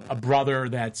brother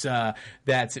that's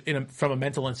from a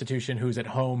mental institution who's at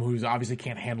home, who's obviously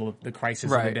can't handle the crisis of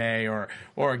the Right. day, or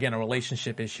again, a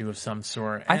relationship issue of some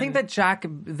sort. I think that Jack,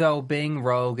 though, being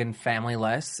rogue and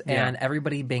familyless, and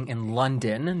everybody being in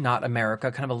London, not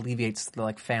America, kind of alleviates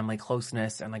the family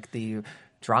closeness and the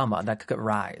drama that could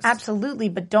rise. Absolutely,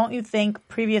 but don't you think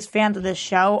previous fans of this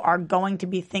show are going to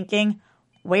be thinking,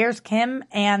 where's Kim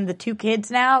and the two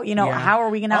kids now? How are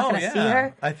we not going to see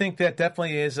her? I think that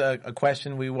definitely is a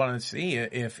question we want to see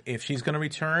if she's going to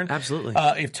return. Absolutely.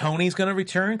 If Tony's going to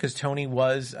return, because Tony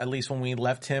was, at least when we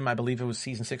left him, I believe it was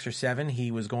season 6 or 7,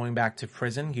 he was going back to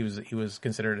prison. He was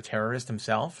considered a terrorist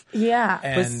himself.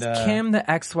 Yeah. Was And Kim the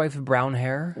ex-wife with brown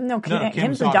hair? No, Kim's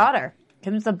Kim's the daughter. daughter.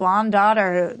 Kim's the blonde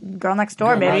daughter, girl next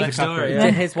door, baby. next door,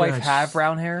 Did his wife have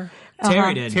brown hair?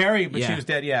 Terry did. Terry, but she Yeah. was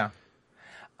dead. Yeah.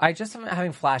 I just am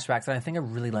having flashbacks, and I think I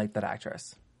really like that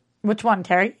actress. Which one,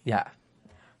 Terry? Yeah.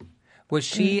 Was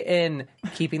she in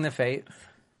Keeping the Faith?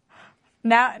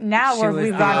 Now She was-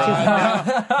 we've gone too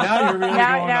far. Now you're really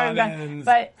now, going now on. we've gone. and-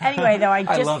 But anyway, though, I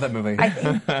love that movie.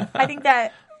 I think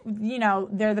that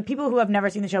they're the people who have never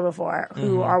seen the show before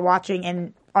who are watching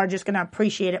and are just going to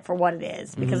appreciate it for what it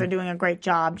is because they're doing a great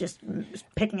job just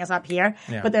picking us up here.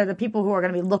 Yeah. But they're the people who are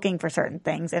going to be looking for certain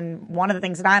things, and one of the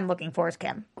things that I'm looking for is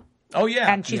Kim. Oh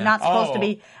yeah, And she's not supposed to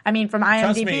be. I mean, from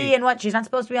Trust IMDb me. and what she's not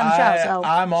supposed to be on the show. So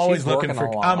I'm always She's looking working for.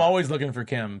 a lot. I'm always looking for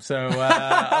Kim. So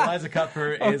Eliza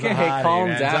Cuthbert is a Okay, hottie. calm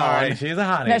man. down. All right, she's a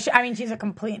hottie. no, she's a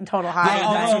complete and total hottie. Yeah,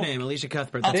 that's her although- name, Alicia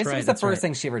Cuthbert. That's This right. was the that's first right.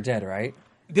 thing she ever did, right?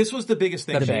 This was the biggest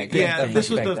thing. The she- big- yeah, big this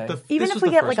thing, was big the. thing. Even this if was we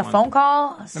the get like a first phone one.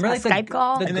 call, Remember, like, a Skype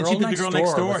call. the And then girl she did the next girl next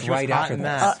door door. was She was right hot after in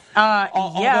this. that.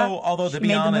 Yeah. Although She to be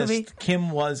made the movie. honest, Kim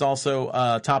was also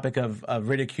a topic of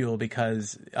ridicule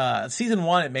because season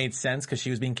 1 it made sense because she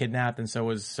was being kidnapped and so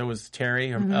was Terry,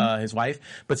 his wife.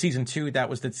 But season 2, that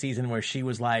was the season where she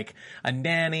was like a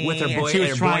nanny With her and boy- she was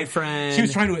her trying, boyfriend. She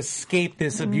was trying to escape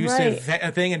this abusive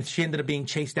Right. thing, and she ended up being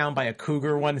chased down by a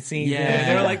cougar one season. Yeah.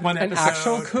 They were like one An episode.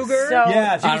 actual cougar? So-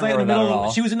 Yeah, she I was don't like in the remember that at middle.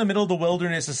 all. She was in the middle of the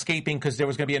wilderness escaping because there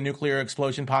was going to be a nuclear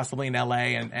explosion possibly in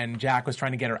L.A. and Jack was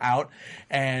trying to get her out,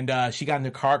 and she got in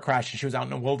a car crash and she was out in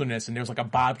the wilderness and there was like a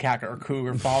bobcat or a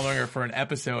cougar following her for an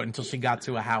episode until she got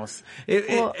to a house.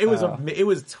 It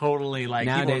was totally like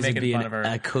people were Nowadays it'd making be fun of her.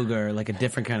 a cougar, like a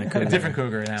different kind of cougar. A different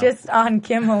cougar now. Just on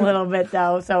Kim a little bit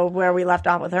though. So where we left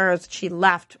off with her is she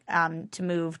left to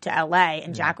move to LA,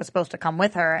 and Jack was supposed to come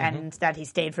with her, and instead he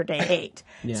stayed for day 8.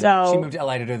 So She moved to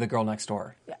LA to do The Girl Next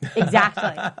Door.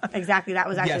 exactly. That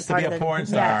was actually Yes, to part be of a the porn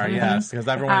star. yeah. Yes, because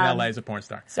everyone in LA is a porn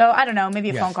star. So I don't know, maybe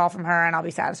a Yes. phone call from her, and I'll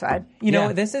be satisfied. You know,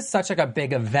 Yeah. this is such like a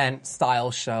big event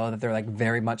style show that they're like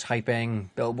very much hyping,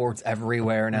 billboards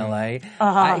everywhere in LA.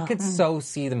 I could so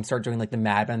see them start doing like the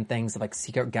Mad Men things of like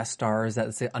secret guest stars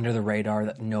that sit under the radar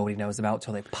that nobody knows about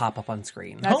till they pop up on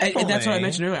screen. And that's what I Hopefully.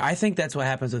 mentioned earlier. I think that's what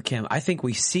happens with Kim. I think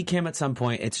we see Kim at some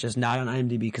point. It's just not on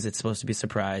IMDb because it's supposed to be a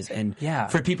surprise. And Yeah.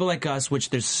 for people like us, which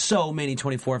there's so many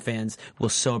 24 fans, will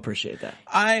so appreciate that.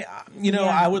 I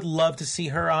would love to see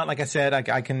her on. Like I said,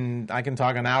 I can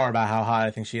talk an hour about how hot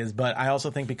I think she is, but I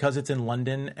also think because it's in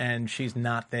London and she's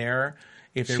not there,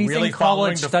 if they're She's really in college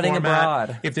following the studying format,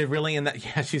 abroad. if they're really in that,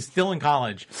 yeah, she's still in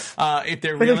college. If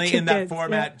they're With her really two in that kids,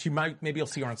 format, maybe you'll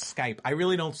see her on Skype. I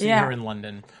really don't see Yeah. her in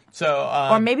London. So,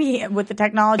 Or maybe with the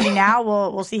technology now,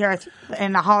 we'll see her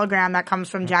in a hologram that comes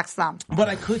from Jack's thumb. but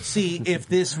I could see if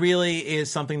this really is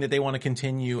something that they want to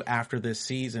continue after this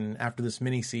season, after this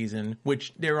mini season,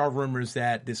 which there are rumors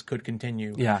that this could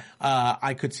continue. Yeah.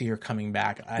 I could see her coming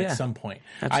back at Yeah. some point.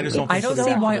 I Absolutely. just don't. Think I don't she'll see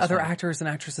be back why for this other one. actors and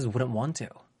actresses wouldn't want to.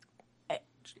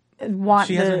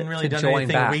 She hasn't really to done join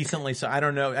anything back. recently, so I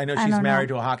don't know. I know she's don't married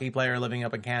know. to a hockey player living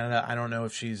up in Canada. I don't know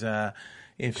if she's acting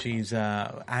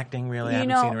really. I You haven't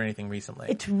know, seen her anything recently.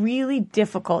 It's really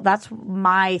difficult. That's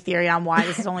my theory on why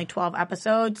this is only 12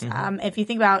 episodes. If you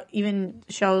think about even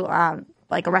show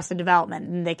like Arrested Development,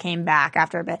 and they came back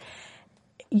after a bit.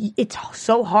 It's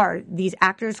so hard. These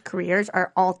actors' careers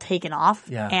are all taken off,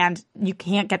 Yeah. and you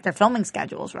can't get their filming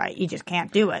schedules right. You just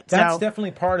can't do it. That's so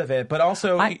definitely part of it, but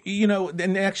also,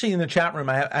 and actually in the chat room,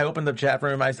 I opened the chat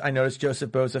room. I noticed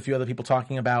Joseph Bose, a few other people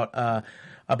talking about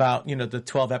the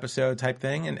 12 episode type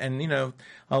thing, and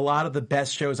a lot of the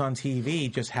best shows on TV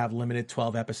just have limited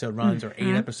 12 episode runs or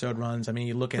 8 episode runs. I mean,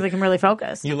 you look they at can really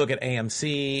focus. You look at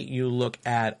AMC, you look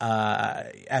at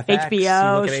FX, HBO,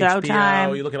 you look at Showtime.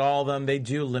 HBO, you look at all of them. They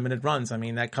do limited runs. I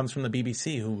mean, that comes from the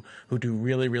BBC, who do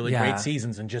really, really Yeah. great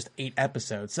seasons in just 8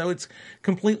 episodes. So it's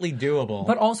completely doable.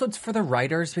 But also it's for the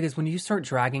writers because when you start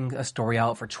dragging a story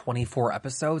out for 24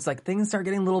 episodes, like things start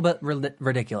getting a little bit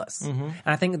ridiculous. And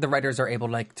I think the writers are able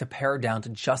to pare down to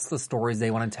just the stories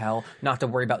they want to tell, not to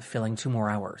worry about filling 2 more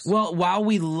hours. Well, while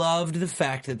we loved the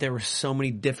fact that there were so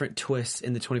many different twists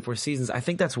in the 24 seasons, I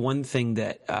think that's one thing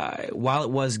that, while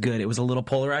it was good, it was a little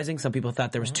polarizing. Some people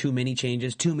thought there was too many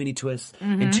changes, too many twists,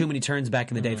 and too many turns back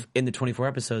in the day. In the 24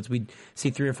 episodes, we'd see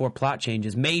 3 or 4 plot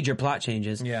changes, major plot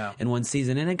changes in one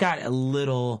season, and it got a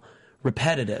little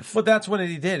repetitive. But that's what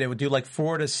he did. It would do like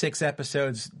 4 to 6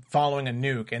 episodes following a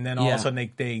nuke, and then all of a sudden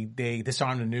they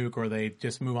disarm the nuke, or they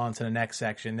just move on to the next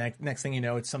section. Next thing you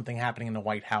know, it's something happening in the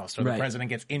White House, or the president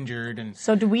gets injured. And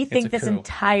So do we it's think a this coup.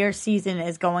 entire season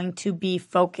is going to be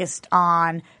focused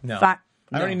on? No. I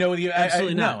already know you.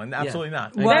 Absolutely not. No, and absolutely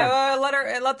not. Well,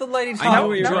 let the lady talk. I know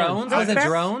where you're going. Drones? Was it Fair.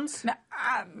 drones?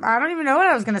 I don't even know what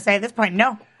I was going to say at this point.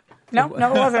 No, it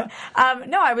wasn't.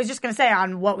 No, I was just going to say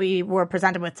on what we were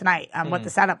presented with tonight, what the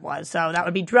setup was. So that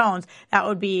would be drones. That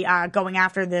would be going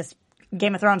after this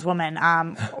Game of Thrones woman.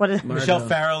 What is Michelle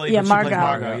Farrell. Yeah, she Margot. plays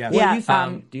Margot. Yeah. Yeah.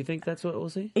 Do you think that's what we'll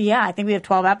see? Yeah, I think we have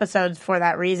 12 episodes for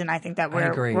that reason. I think that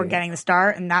agree. we're getting the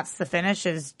start, and that's the finish,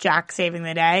 is Jack saving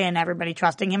the day and everybody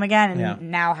trusting him again.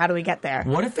 And now how do we get there?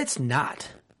 What if it's not?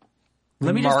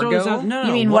 Let me just throw this out. No,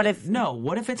 You mean what if- No,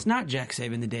 what if it's not Jack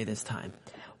saving the day this time?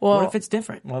 Well, What if it's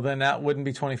different? Well, then that wouldn't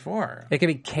be 24. It could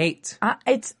be Kate.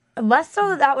 it's less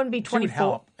so that wouldn't be She would 24.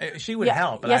 help. She would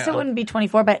help. But Yes, it wouldn't be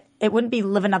 24, but it wouldn't be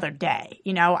live another day.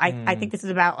 I think this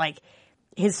is about like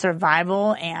his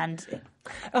survival and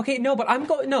Okay, no, but I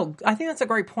think that's a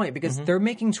great point because they're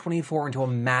making 24 into a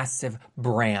massive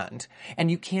brand. And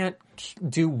you can't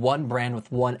do one brand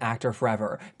with one actor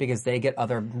forever because they get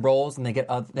other roles and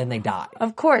then they die.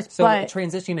 of course, So but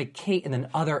transitioning to Kate and then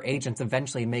other agents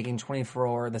eventually making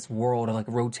 24 this world of like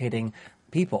rotating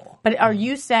people. But are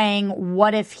you saying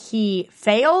what if he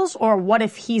fails or what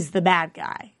if he's the bad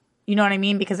guy? You know what I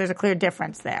mean? Because there's a clear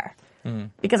difference there.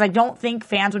 Because I don't think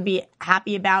fans would be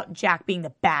happy about Jack being the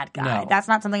bad guy. No. That's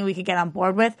not something we could get on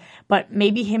board with. But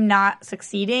maybe him not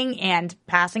succeeding and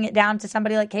passing it down to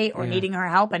somebody like Kate or needing her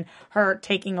help and her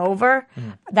taking over,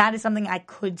 that is something I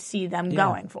could see them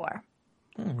going for.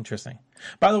 Interesting.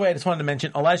 By the way, I just wanted to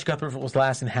mention Elijah Cuthbert was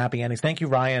last in Happy Endings. Thank you,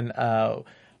 Ryan.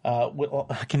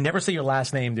 I can never say your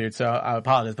last name, dude, so I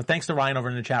apologize. But thanks to Ryan over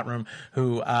in the chat room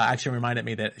who actually reminded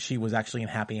me that she was actually in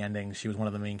Happy Endings. She was one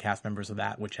of the main cast members of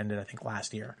that, which ended, I think,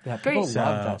 last year. Yeah, people love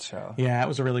that show. Yeah, it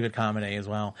was a really good comedy as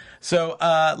well. So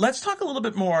let's talk a little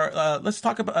bit more. Let's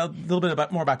talk a little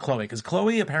bit more about Chloe, because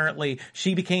Chloe apparently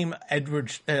she became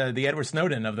the Edward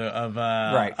Snowden of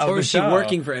Right. of Or the is she show.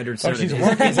 working for Edward Or Snowden? she's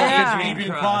working for Yeah.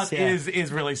 Adrian Cross, Cross yeah.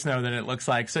 is really Snowden, it looks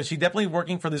like. So she's definitely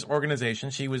working for this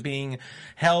organization. She was being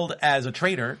held as a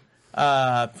traitor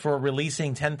for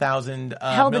releasing 10,000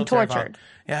 Held and military tortured.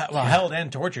 Yeah, well, held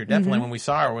and tortured, definitely. When we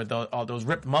saw her with all those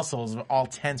ripped muscles, all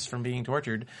tense from being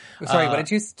tortured. Sorry, what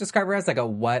did you describe her as? Like a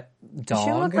wet dog?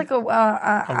 She looked like a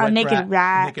wet naked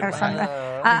rat naked or something.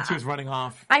 I think she was running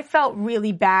off. I felt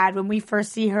really bad when we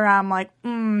first see her. I'm like,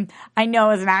 I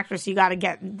know as an actress you got to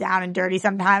get down and dirty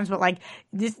sometimes, but like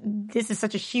this is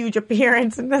such a huge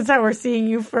appearance, and that's how we're seeing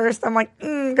you first. I'm like,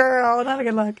 girl, not a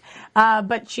good look.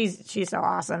 But she's so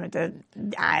awesome.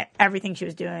 Everything she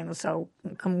was doing was so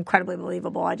incredibly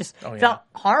believable. I just felt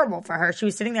horrible for her. She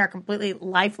was sitting there completely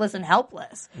lifeless and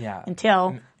helpless. Yeah.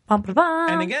 Until.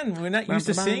 And again, we're not used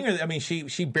to seeing her. I mean,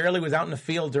 she barely was out in the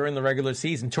field during the regular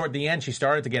season. Toward the end, she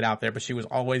started to get out there, but she was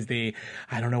always I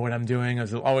don't know what I'm doing. It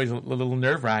was always a little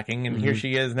nerve-wracking. And here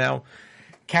she is now,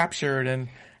 captured and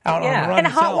out on the run. And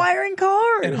hot wiring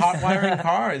cars. And hot wiring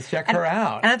cars. Check her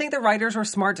out. And I think the writers were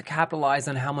smart to capitalize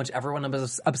on how much everyone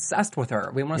was obsessed with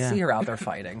her. We want to see her out there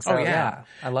fighting. So yeah,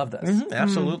 I love this.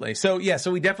 Absolutely. So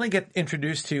we definitely get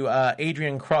introduced to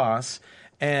Adrian Cross.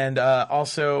 And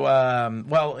also,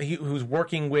 who's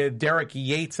working with Derek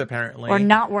Yates, apparently. Or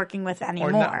not working with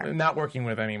anymore. Or not working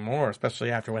with anymore,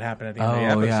 especially after what happened at the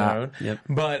end of the episode. Yep.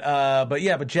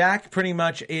 But Jack pretty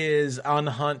much is on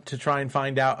the hunt to try and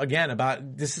find out, again,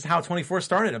 about, this is how 24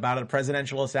 started, about a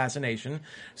presidential assassination.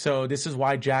 So this is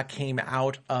why Jack came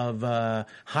out of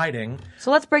hiding.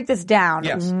 So let's break this down.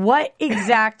 Yes.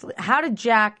 How did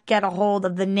Jack get a hold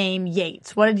of the name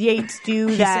Yates? What did Yates do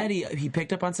He that? said he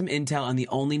picked up on some intel, and the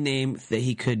only name that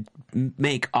he could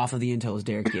make off of the intel was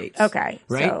Derek Yates. Okay.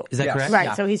 Right? So, Is that Yes. correct? Right.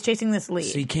 Yeah. So he's chasing this lead.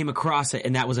 So he came across it,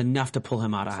 and that was enough to pull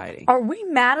him out of hiding. Are we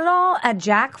mad at all at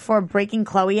Jack for breaking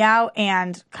Chloe out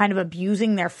and kind of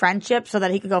abusing their friendship so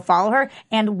that he could go follow her?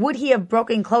 And would he have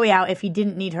broken Chloe out if he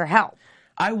didn't need her help?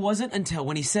 I wasn't until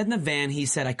when he said in the van, he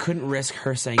said I couldn't risk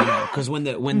her saying no, because when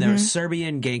the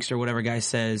Serbian gangster, whatever guy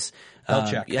says,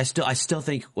 Belchek. I still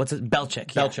think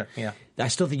Belchek. Belchek, yeah. I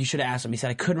still think you should have asked him. He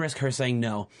said I couldn't risk her saying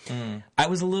no. I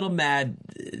was a little mad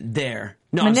there.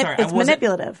 No, I'm sorry. It's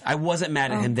manipulative. I wasn't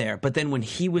mad at him there. But then when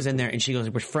he was in there and she goes,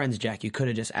 "We're friends, Jack. You could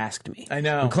have just asked me." I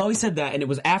know. When Chloe said that, and it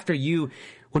was after when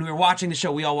we were watching the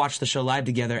show. We all watched the show live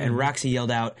together, and Roxy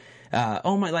yelled out,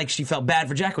 "Oh my!" Like she felt bad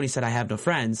for Jack when he said, "I have no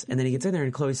friends." And then he gets in there,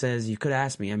 and Chloe says, "You could have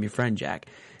asked me. I'm your friend, Jack."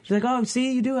 She's like, "Oh,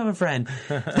 see, you do have a friend."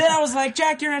 Then I was like,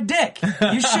 "Jack, you're a dick.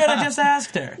 You should have just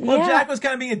asked her." Well, Yeah. Jack was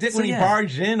kind of being a dick when he yeah.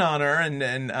 barged in on her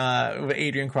and with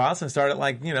Adrian Cross and started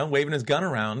waving his gun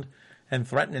around and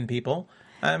threatening people.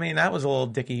 I mean, that was a little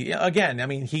dicky. Again, I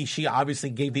mean, she obviously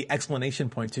gave the explanation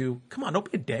point to, come on,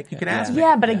 don't be a dick. You can ask me.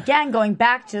 Yeah, but again, going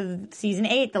back to season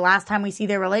 8, the last time we see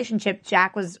their relationship,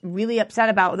 Jack was really upset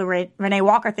about the Renee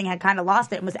Walker thing, had kind of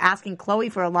lost it, and was asking Chloe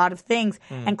for a lot of things.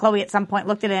 And Chloe at some point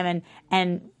looked at him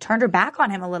and turned her back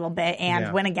on him a little bit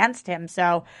and went against him.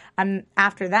 So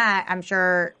after that, I'm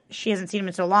sure she hasn't seen him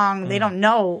in so long. They don't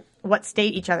know what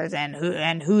state each other's in,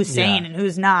 who's sane Yeah. and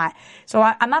who's not. So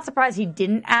I'm not surprised he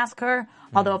didn't ask her.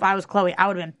 Although if I was Chloe, I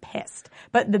would have been pissed.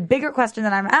 But the bigger question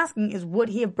that I'm asking is, would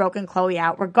he have broken Chloe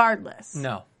out regardless?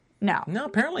 No. No. No,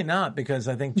 apparently not, because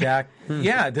I think Jack,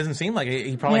 it doesn't seem like it.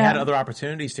 He probably Yeah. had other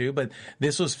opportunities to, but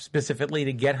this was specifically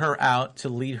to get her out, to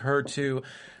lead her to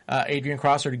Adrian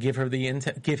Crosser, to give him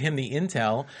the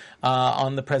intel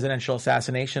on the presidential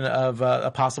assassination of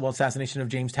a possible assassination of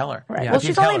James Teller. Right. Yeah. Well,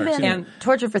 James she's only Teller, been excuse me.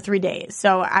 tortured for 3 days,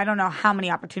 so I don't know how many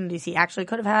opportunities he actually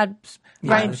could have had.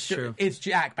 Right? that's true. It's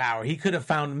Jack Bauer. He could have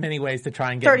found many ways to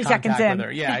try and get 30 in contact seconds in. with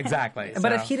her. Yeah, exactly.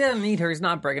 But if So- he didn't need her, he's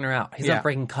not breaking her out. He's Yeah. not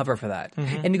breaking cover for that.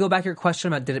 And to go back to your question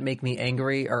about did it make me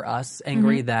angry or us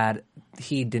angry that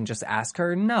he didn't just ask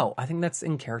her? No, I think that's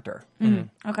in character.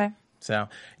 Okay. So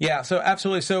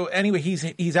absolutely. So anyway,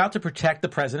 he's out to protect the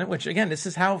president, which again, this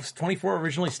is how 24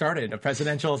 originally started, a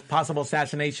presidential possible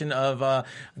assassination of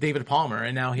David Palmer,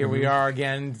 and now here we are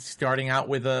again, starting out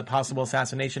with a possible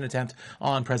assassination attempt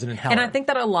on President Heller. And I think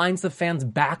that aligns the fans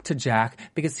back to Jack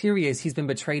because here he is. He's been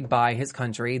betrayed by his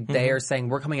country. They are saying,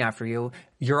 we're coming after you.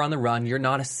 You're on the run. You're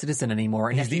not a citizen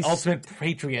anymore. And he's yet the ultimate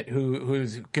patriot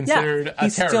who's considered a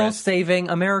he's terrorist. still saving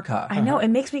America. I know. It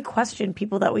makes me question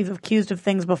people that we've accused of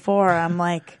things before. I'm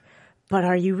like, but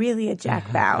are you really a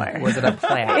Jack Bauer? Was it a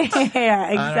plan? Yeah,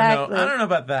 exactly. I don't know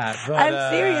about that. But,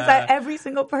 I'm serious. Every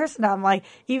single person, I'm like,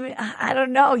 even, I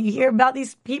don't know. You hear about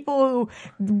these people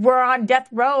who were on death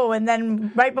row and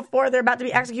then right before they're about to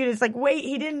be executed, it's like, wait,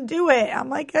 he didn't do it. I'm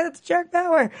like, that's Jack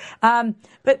Bauer.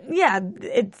 But yeah,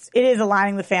 it is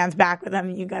aligning the fans back with them.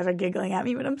 You guys are giggling at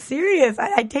me, but I'm serious.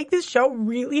 I take this show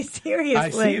really seriously.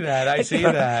 I see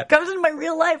that. It comes into my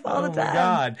real life all the time. Oh my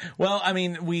God! Well, I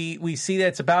mean, we see that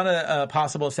it's about a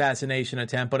possible assassination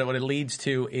attempt, but what it leads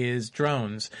to is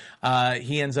drones.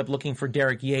 He ends up looking for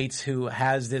Derek Yates, who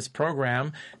has this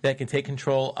program that can take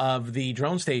control of the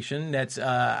drone station. That's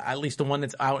at least the one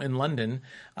that's out in London.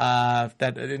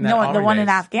 The one in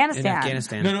Afghanistan. In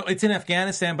Afghanistan. No, it's in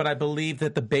Afghanistan, but I believe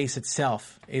that the base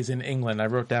itself is in England. I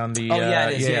wrote down the. Oh, yeah,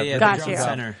 it is. Yeah. Got the you. drone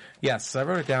center. Yes, I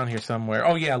wrote it down here somewhere.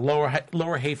 Oh yeah, Lower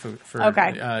Hayford for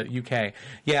Okay. UK.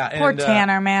 Yeah, and, Poor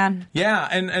Tanner, man. Yeah,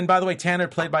 and by the way, Tanner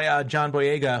played by John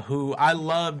Boyega, who I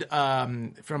loved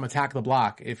from Attack the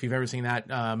Block. If you've ever seen that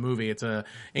movie, it's a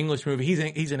English movie.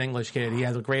 He's an English kid. He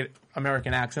has a great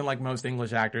American accent, like most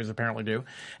English actors apparently do.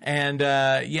 And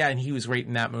and he was great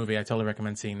in that movie. I totally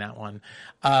recommend seeing that one.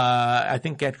 I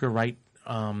think Edgar Wright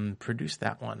produced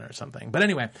that one or something. But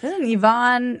anyway, Doesn't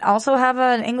Yvonne also have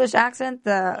an English accent?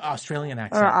 The Australian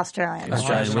accent. or Australian?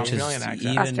 Australian, which is Australian accent.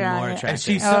 even Australian. more And attractive. And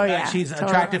she's Oh, yeah, she's totally.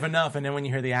 attractive enough, and then when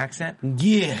you hear the accent,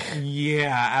 yeah.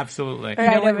 yeah, absolutely. Right.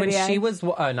 You know, over when the she eyes. was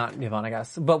not Yvonne, I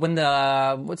guess, but when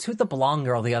who's the blonde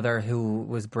girl, the other who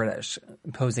was British,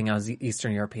 posing as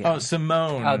Eastern European. Oh,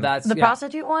 Simone. Oh, that's The yeah.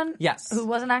 prostitute one? Yes. Who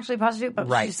wasn't actually a prostitute, but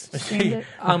Right. she streamed it.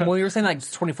 When you were saying like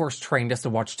 24's trained us to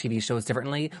watch TV shows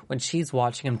differently, when she's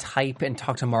watching him type and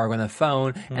talk to Margo on the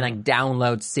phone and like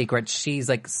download secrets, she's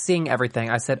like seeing everything.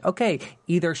 I said, okay,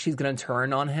 either she's going to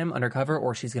turn on him undercover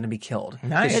or she's going to be killed. 'Cause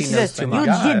Nice. She It's knows just, too you much.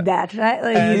 God. did that, right?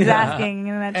 Like he's asking,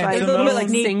 and that's and like It's a little bit like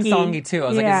sneaky. sing-songy too. I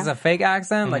was like, Yeah. is this a fake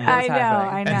accent? Like, I what's know,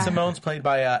 happening? I know. And Simone's played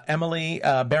by Emily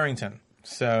Barrington.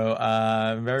 So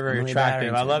very, very Emily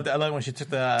attractive. Barrington. I loved when she took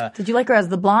the. Did you like her as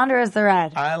the blonde or as the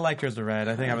red? I liked her as the red.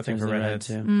 I think I have a thing her for as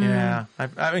the red, redheads. too. Yeah,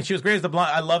 I mean she was great as the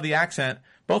blonde. I love the accent.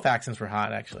 Both accents were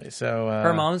hot actually. So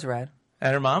Her mom's red.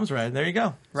 and her mom's red. There you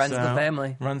go. Runs in the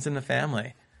family. Runs in the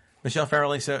family. Michelle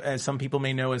Farrelly, so, as some people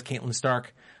may know, as Caitlin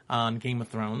Stark on Game of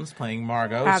Thrones, playing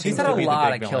Margot. Absolutely. She's Seems had to a be the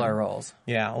lot big of villain. killer roles.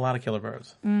 Yeah, a lot of killer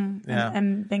bros. Yeah,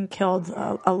 And been killed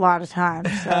a lot of times.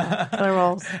 So, killer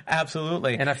roles.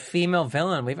 absolutely. And a female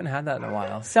villain. We haven't had that in a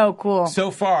while. So cool.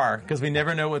 So far, because we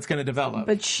never know what's going to develop.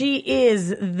 But she is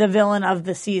the villain of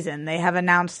the season. They have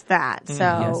announced that.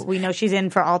 So we know she's in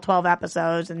for all 12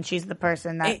 episodes, and she's the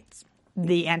person that's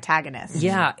the antagonist.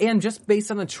 Yeah, and just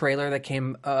based on the trailer that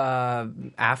came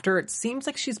after, it seems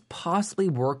like she's possibly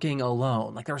working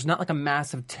alone. Like there's not like a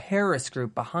massive terrorist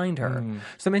group behind her.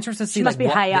 So I'm interested to see must like be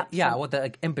what high the, up. yeah, what the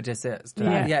like, impetus is. To Yeah.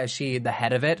 that. Yeah, is she the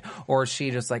head of it, or is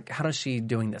she just like how does she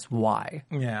doing this? Why?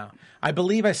 Yeah. I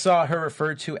believe I saw her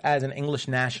referred to as an English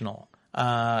national.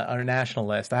 On a national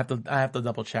list. I have to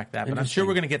double check that, but I'm sure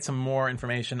we're going to get some more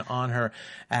information on her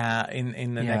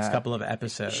in the next couple of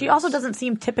episodes. She also doesn't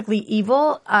seem typically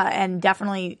evil, and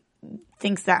definitely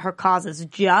thinks that her cause is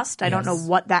just. I don't know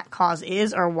what that cause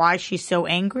is or why she's so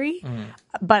angry,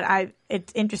 but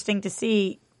it's interesting to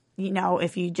see, you know,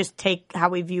 if you just take how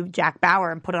we view Jack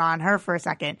Bauer and put it on her for a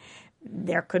second,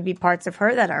 there could be parts of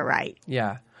her that are right.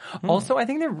 Yeah. Also, I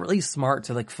think they're really smart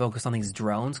to like focus on these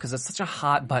drones because it's such a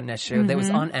hot button issue. That was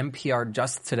on NPR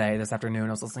just today, this afternoon.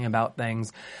 I was listening about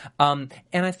things. And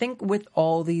I think with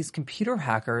all these computer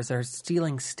hackers, they're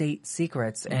stealing state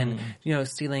secrets and,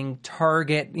 stealing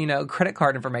Target, credit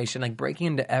card information, like breaking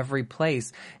into every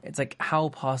place. It's like, how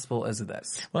possible is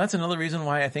this? Well, that's another reason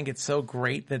why I think it's so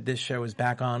great that this show is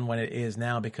back on when it is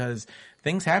now, because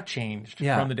things have changed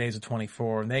from the days of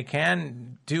 24, and they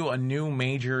can do a new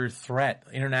major threat,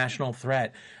 international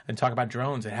threat, and talk about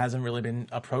drones. It hasn't really been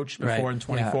approached before in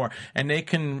 24, and they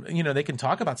can, they can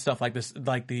talk about stuff like this,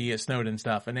 like the Snowden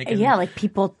stuff, and they can, like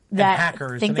people that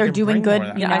hackers think they're doing good.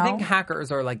 I think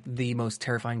hackers are like the most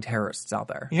terrifying terrorists out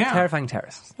there. Yeah, terrifying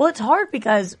terrorists. Well, it's hard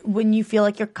because when you feel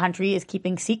like your country is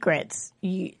keeping secrets,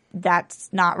 that's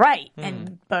not right,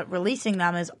 but releasing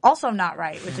them is also not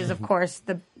right, which is of course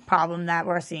the problem that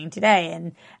we're seeing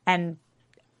today, and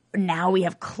now we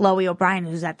have Chloe O'Brien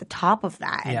who's at the top of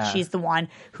that, and she's the one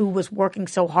who was working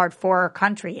so hard for her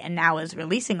country and now is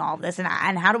releasing all of this, and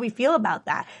how do we feel about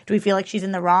that? Do we feel like she's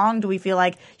in the wrong? Do we feel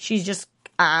like she's just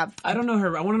I don't know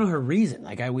her. I want to know her reason.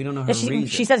 we don't know her reason.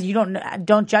 She says, "You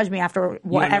don't judge me after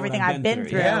everything I've been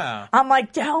through." Yeah. I'm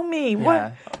like, tell me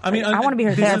what. I mean, I want to be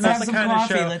her therapist. This is not the kind of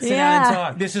show. Let's sit down and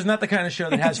talk. This is not the kind of show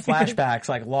that has flashbacks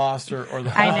like Lost or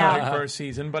the whole first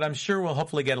season. But I'm sure we'll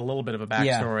hopefully get a little bit of a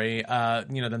backstory.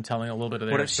 Them telling a little bit of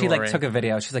their story. She took a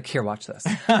video. She's like, "Here, watch this."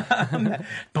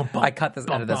 I cut this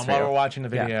out of this video while we're watching the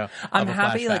video. Yeah. I'm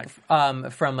happy,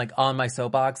 from On My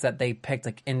Soapbox, that they picked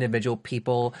like individual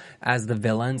people as the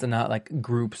villains and not like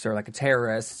groups or like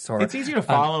terrorists. Or it's easier to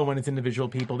follow when it's individual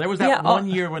people. There was that one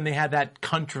year when they had that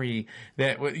country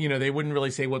that they wouldn't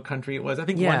really say what country it was. I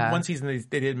think one season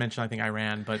they did mention, I think,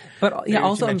 Iran, but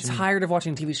also I'm tired of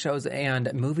watching TV shows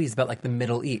and movies about like the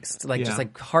Middle East, just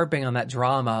like harping on that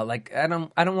drama. Like I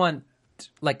don't want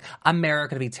like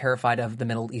America to be terrified of the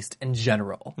Middle East in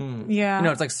general. Yeah,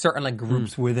 it's like certain like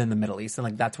groups within the Middle East, and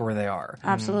like that's where they are.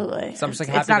 Absolutely. So I'm just like,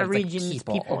 it's not a like region.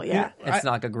 people. It's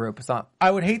not like a group. It's not.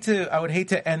 I would hate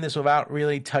to end this without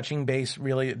really touching base,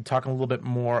 really talking a little bit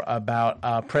more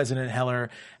about President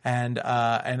Heller and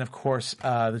of course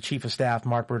the Chief of Staff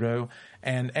Mark Brodeur.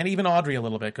 And even Audrey a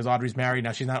little bit, because Audrey's married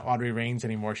now. She's not Audrey Raines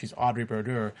anymore. She's Audrey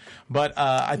Brodeur. But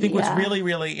I think what's really,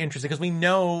 really interesting, because we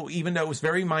know, even though it was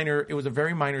a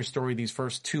very minor story these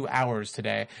first 2 hours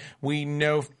today, we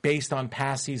know based on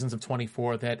past seasons of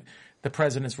 24 that the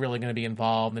president's really going to be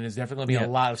involved, and there's definitely going to be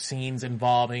a lot of scenes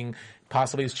involving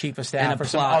possibly his chief of staff or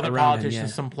some other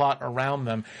politicians, some plot around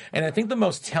them. And I think the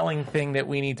most telling thing that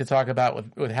we need to talk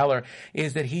about with Heller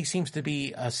is that he seems to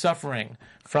be suffering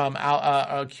from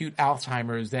acute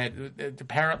Alzheimer's, that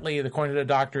apparently, according to the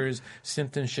doctors,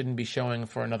 symptoms shouldn't be showing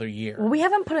for another year. Well, we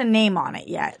haven't put a name on it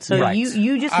yet. So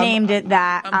you just named it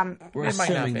that. We're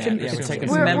assuming that. We're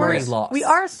taking memory loss. We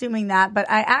are assuming that, but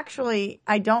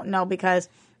I don't know, because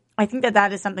I think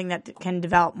that is something that can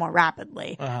develop more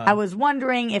rapidly. I was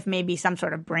wondering if maybe some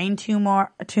sort of brain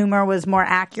tumor was more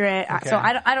accurate. Okay. So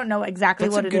I don't know exactly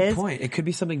what it is. That's a good point. It could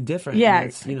be something different. Yeah.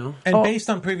 And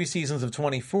based on previous seasons of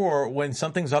 24, when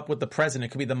something's up with the president,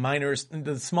 it could be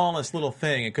the smallest little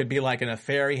thing. It could be like an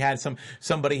affair. He had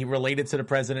somebody related to the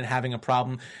president having a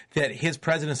problem, that his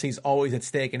presidency is always at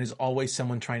stake, and there's always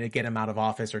someone trying to get him out of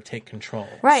office or take control.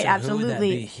 Right, so absolutely. Who would that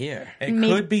be here? It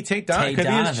could be Tate Donovan. It could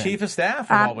be his chief of staff,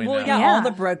 for all we know. All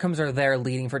the breadcrumbs are there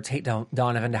leading for Tate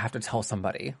Donovan to have to tell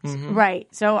somebody. Mm-hmm. Right.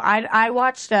 So I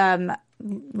watched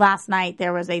last night.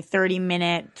 There was a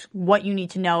 30-minute what you need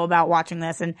to know about watching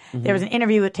this, and there was an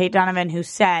interview with Tate Donovan who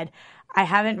said, I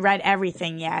haven't read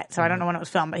everything yet, so I don't know when it was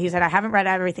filmed, but he said, I haven't read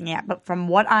everything yet, but from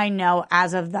what I know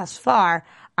as of thus far,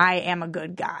 I am a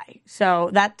good guy. So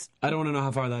that's... I don't want to know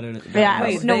how far that is. Yeah,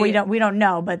 we don't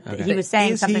know, but he was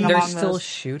saying something along those... They're still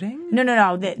shooting?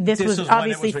 No. This was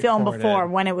obviously filmed before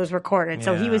when it was recorded. Yeah.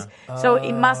 So he was... So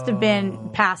it must have been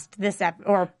past this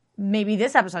or maybe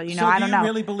this episode, I don't know. Do you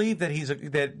really believe that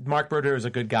that Mark Brodeur is a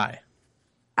good guy?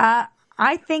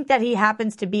 I think that he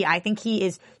happens to be. I think he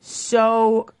is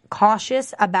so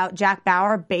cautious about Jack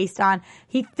Bauer based on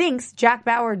he thinks Jack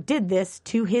Bauer did this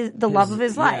to the love of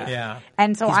his life. Yeah.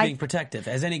 And so he's being protective,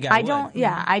 as any guy would.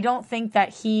 I don't think that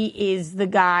he is the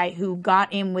guy who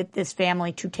got in with this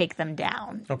family to take them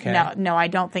down. Okay. No, I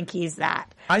don't think he's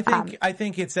that. I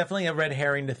think it's definitely a red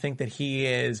herring to think that he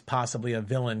is possibly a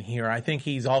villain here. I think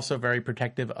he's also very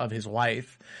protective of his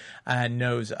wife and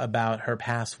knows about her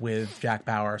past with Jack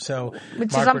Bauer. So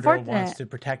which Mark is unfortunate. wants to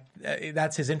protect.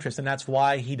 That's his interest, and that's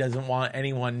why he doesn't want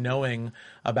anyone knowing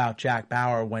about Jack Bauer.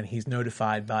 power when he's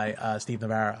notified by Steve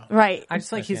Navarro. Right. I just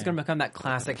feel like he's going to become that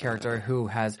classic character who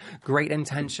has great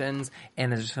intentions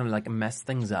and is just going to like mess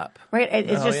things up. Right.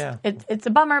 It's a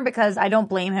bummer because I don't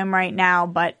blame him right now,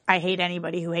 but I hate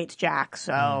anybody who hates Jack.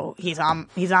 So he's on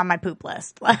my poop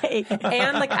list. Like,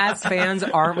 And like as fans,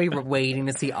 aren't we waiting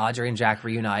to see Audrey and Jack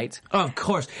reunite? Of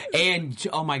course. And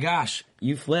oh my gosh,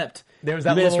 you flipped. There was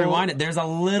that You just little- rewind it. There's a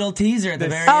little teaser at the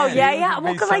very oh end. yeah.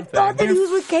 Well, because I thought that he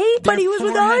was with Kate, but he was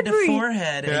with Forehead to Audrey.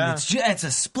 forehead, Yeah. and it's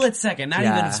a split second, not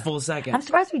even a full second. I'm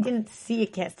surprised we didn't see a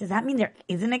kiss. Does that mean there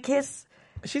isn't a kiss?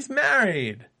 She's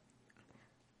married.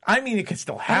 I mean, it could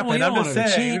still happen. you don't I'm just want her to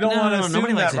saying. cheat. You don't No, want to no, assume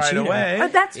nobody likes that a right cheater. away.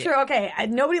 But that's true. Okay,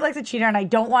 nobody likes a cheater, and I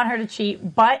don't want her to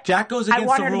cheat. But Jack goes I against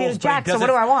want the her to be rules, with but he Jack. So does what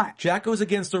it- do I want? Jack goes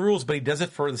against the rules, but he does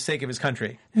it for the sake of his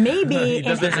country. Maybe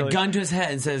does if- There's a gun to his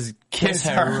head and says, "Kiss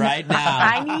her right now."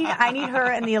 I need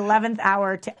her in the 11th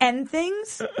hour to end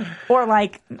things, or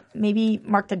like maybe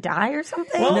Mark to die or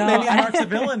something. Well, No, maybe I- Mark's a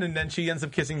villain, and then she ends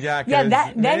up kissing Jack. yeah, 'cause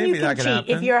then maybe you can that could cheat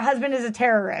happen. if your husband is a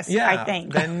terrorist. Yeah, I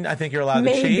think then I think you're allowed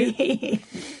to cheat. maybe.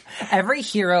 Every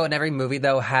hero in every movie,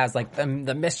 though, has like the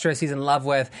mistress he's in love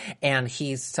with, and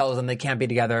he tells them they can't be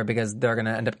together because they're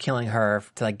gonna end up killing her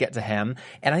to like get to him.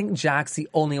 And I think Jack's the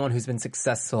only one who's been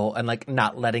successful and like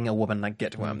not letting a woman like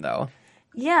get to him, though.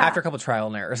 Yeah. After a couple trial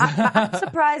and errors. I'm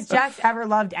surprised Jack's ever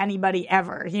loved anybody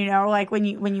ever. You know, like when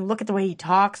you look at the way he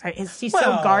talks, he's so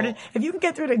Well- guarded. If you can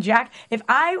get through to Jack, if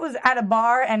I was at a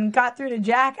bar and got through to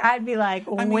Jack, I'd be like,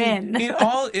 I mean, win.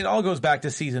 it all goes back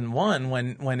to season 1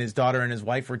 when his daughter and his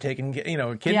wife were taken,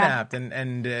 kidnapped,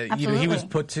 and he was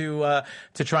put to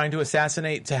trying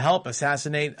to help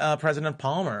assassinate President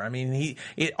Palmer. I mean,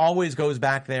 it always goes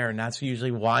back there, and that's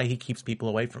usually why he keeps people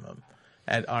away from him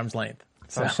at arm's length.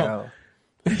 So.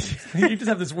 You just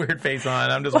have this weird face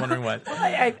on. I'm just wondering what.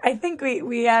 I think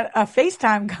we had a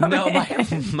FaceTime coming. No,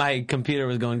 my computer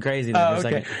was going crazy there for a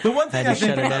second. The one thing I had to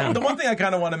shut it down. the one thing I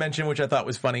kind of want to mention, which I thought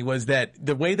was funny, was that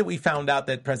the way that we found out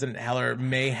that President Heller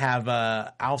may have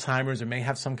Alzheimer's or may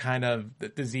have some kind of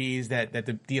disease that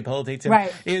debilitates him,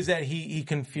 Right. is that he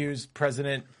confused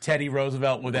President Teddy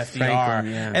Roosevelt with FDR.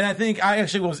 Franklin, yeah. And I think I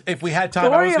actually was, if we had time,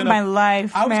 Story I was of gonna, my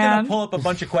life, I was man. going to pull up a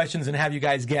bunch of questions and have you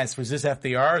guys guess: was this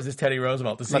FDR or is this Teddy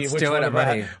Roosevelt? To see Let's which do it, one I'm of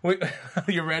ready.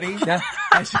 You ready? Yeah.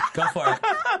 Go for it.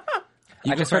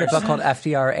 I just read a book called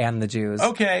FDR and the Jews.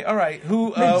 Okay, all right.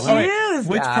 All right. Jews!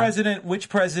 Which Yeah.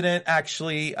 president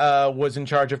actually was in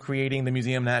charge of creating the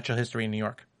Museum of Natural History in New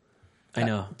York? I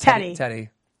know. Teddy.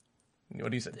 What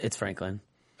do you say? It's Franklin.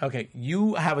 Okay,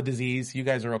 you have a disease. You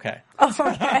guys are okay.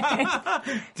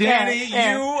 Okay. Danny,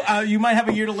 Fair. you might have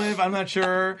a year to live. I'm not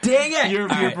sure. Dang it! Your All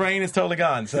right. brain is totally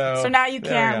gone. So So now you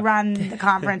there we can't go. run the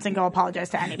conference and go apologize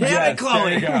to anybody. Yeah. Yes,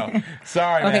 Chloe. there you go.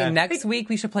 Sorry, Okay, man. next week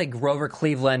we should play Grover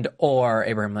Cleveland or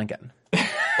Abraham Lincoln.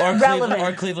 Or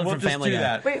Relevant. Cleveland We'll from just Family do Guy.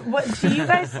 that. Wait, what do you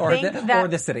guys Or think the- that or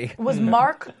the city. was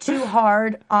Mark too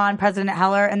hard on President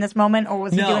Heller in this moment, or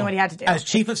was he No. doing what he had to do? As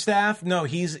chief of staff, no,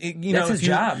 he's That's his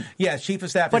job. Yeah, chief of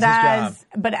staff but is his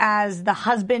job. as the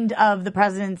husband of the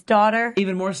president's daughter,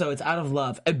 Even more so, it's out of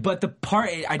love. But the part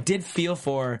I did feel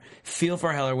for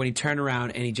Heller when he turned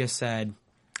around and he just said,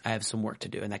 "I have some work to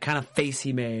do," and that kind of face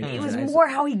he made. it was more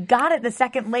how he got it the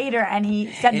second later, and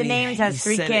he said the And names, he has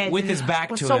 3 said it kids, with and his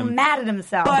back was to so him. mad at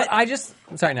himself. But I just...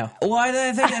 Sorry, no. Well, I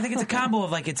think it's a combo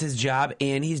of like it's his job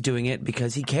and he's doing it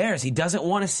because he cares. He doesn't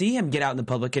want to see him get out in the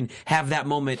public and have that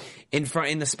moment in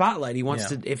the spotlight. He wants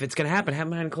Yeah. to, if it's going to happen, have him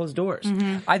behind closed doors.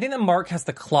 I think that Mark has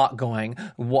the clock going,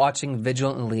 watching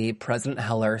vigilantly President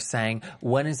Heller saying,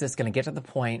 when is this going to get to the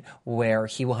point where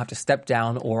he will have to step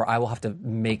down or I will have to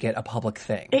make it a public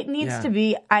thing? it needs to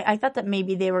be. I thought that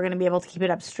maybe they were going to be able to keep it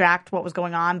abstract what was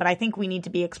going on, but I think we need to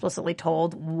be explicitly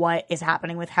told what is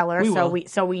happening with Heller, We will.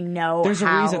 so we know. There's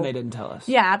how, a reason they didn't tell us.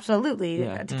 Yeah, absolutely.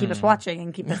 Yeah. To keep us watching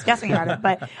and keep us guessing about it.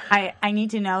 But I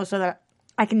need to know so that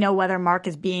I can know whether Mark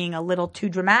is being a little too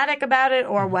dramatic about it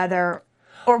or whether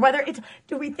it's.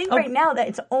 Do we think right now that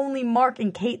it's only Mark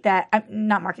and Kate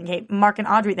not Mark and Kate, Mark and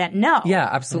Audrey that know? Yeah,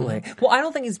 absolutely. Well, I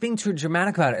don't think he's being too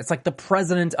dramatic about it. It's like the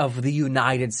president of the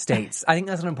United States. I think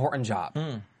that's an important job.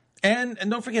 And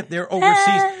don't forget, they're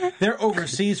overseas. They're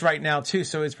overseas right now too,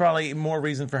 so it's probably more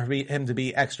reason for him to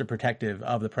be extra protective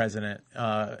of the president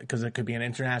because it could be an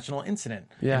international incident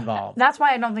involved. That's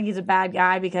why I don't think he's a bad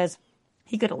guy because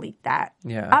he could have leaked that.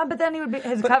 Yeah. But then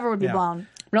his cover would be yeah. blown.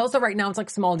 But also right now it's like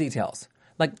small details.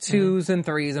 Like 2s and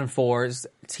 3s and 4s,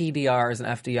 TDRs and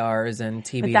FDRs and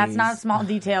TBs. But that's not a small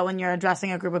detail when you're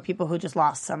addressing a group of people who just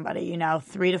lost somebody.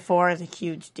 3 to 4 is a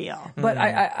huge deal. But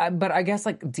I guess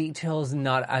like details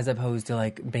not as opposed to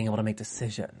like being able to make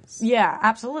decisions. Yeah,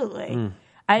 absolutely.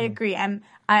 I agree. And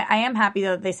I am happy,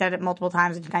 though, that they said it multiple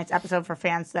times in tonight's episode for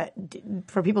fans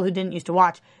for people who didn't used to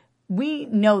watch. We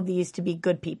know these to be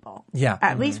good people. Yeah.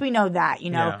 At least we know that,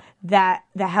 that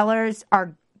the Hellers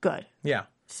are good. Yeah.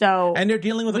 So and they're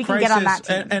dealing with a we crisis, can get on that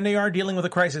team. and they are dealing with a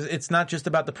crisis. It's not just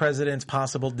about the president's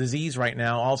possible disease right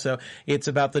now. Also, it's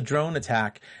about the drone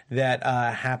attack that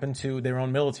happened to their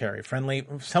own military.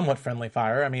 Somewhat friendly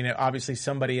fire. I mean, obviously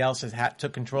somebody else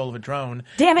took control of a drone.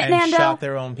 Damn it, and Nando. shot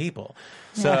their own people.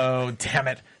 So, damn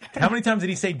it. How many times did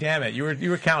he say "damn it"? You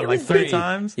were counting like 3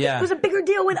 times. Yeah. It was a bigger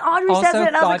deal when Audrey Also, says it,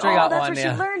 and I was Audrey like, got that's one, where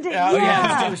yeah. she learned it. Oh,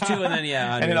 yeah. It was 2, and then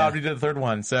And then Audrey did the third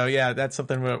one. So yeah, that's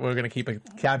something we're going to keep a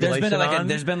calculation on.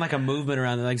 There's been like a movement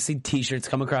around there. Like, see T-shirts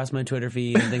come across my Twitter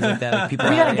feed and things like that. Like, people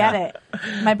We gotta get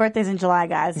it. My birthday's in July,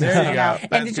 guys. There you go. And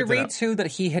That's did you good to know. read too that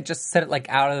he had just said it like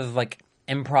out of like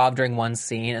improv during one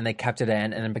scene, and they kept it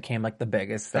in, and it became like the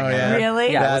biggest thing. Oh, yeah. ever.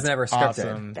 Really? Yeah, it That's was never scripted.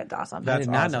 awesome. That's awesome. I did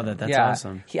not know that. That's yeah,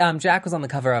 awesome. Jack was on the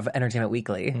cover of Entertainment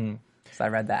Weekly, so I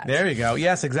read that. There you go.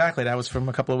 Yes, exactly. That was from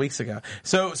a couple of weeks ago.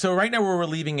 So right now where we're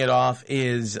leaving it off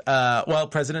is,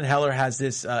 President Heller has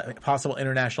this possible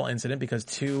international incident because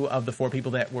 2 of the 4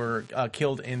 people that were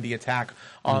killed in the attack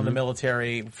on the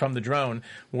military from the drone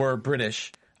were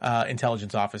British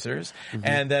intelligence officers,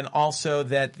 and then also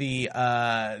that the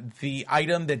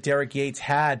item that Derek Yates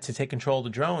had to take control of the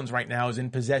drones right now is in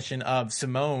possession of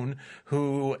Simone,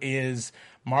 who is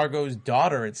Margot's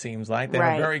daughter. It seems like they have a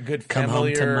Right. very good Come home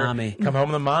to familiar. mommy. Come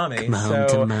home to mommy. Come home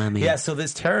to mommy. Yeah. So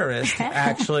this terrorist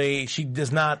actually,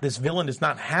 this villain does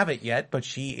not have it yet, but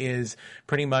she is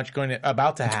pretty much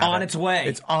about to have it. on its way.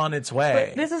 It's on its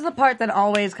way. This is the part that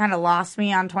always kind of lost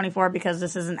me on 24 because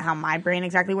this isn't how my brain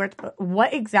exactly worked. But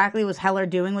what exactly was Heller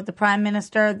doing with the prime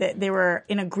minister that they were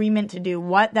in agreement to do?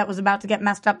 What that was about to get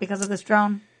messed up because of this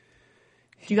drone?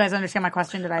 Do you guys understand my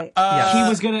question? Did I? He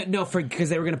was gonna because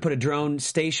they were gonna put a drone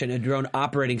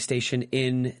operating station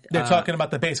in. They're talking about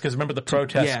the base because remember the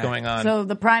protests yeah. going on. So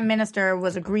the prime minister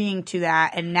was agreeing to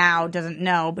that and now doesn't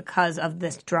know because of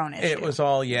this drone issue. It was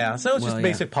all, yeah. So it's just Well,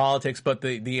 basic politics, but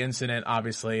the incident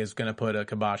obviously is going to put a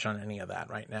kibosh on any of that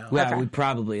right now. Yeah, we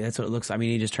probably. That's what it looks like. I mean,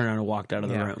 he just turned around and walked out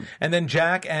of the room. And then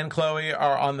Jack and Chloe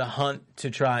are on the hunt to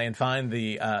try and find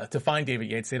find David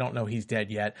Yates. They don't know he's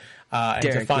dead yet. And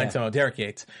Derek, to find yeah. Derek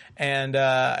Yates. And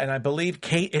I believe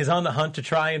Kate is on the hunt to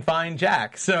try and find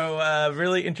Jack. So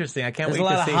really interesting. I can't There's wait a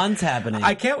to lot see. of hunts happening.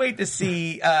 I can't wait to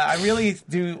see. I really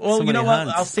do. Well, So you know many what?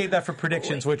 hunts. I'll save that for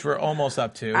predictions, which we're almost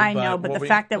up to. I know, but what the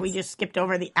fact that we just skipped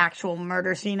over the actual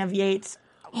murder scene of Yates.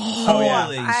 Oh, yeah.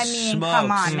 Holy I mean, smokes.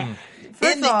 come on.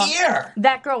 First In of the all, ear.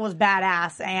 that girl was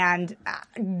badass, and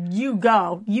you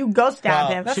go stab Wow,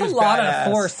 him. That's She a was lot badass.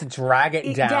 of force to drag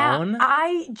it down.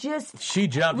 She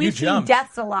jumped. We You see jumped.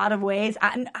 deaths a lot of ways.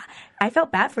 I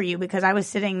felt bad for you because I was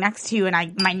sitting next to you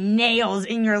and my nails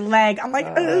in your leg. I'm like,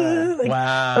 ugh. Like,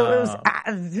 Wow. It was,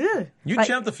 ugh. You Like,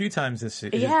 jumped a few times this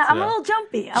season. Yeah, I'm a little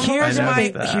jumpy. Here's I my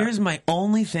noticed that. here's my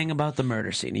only thing about the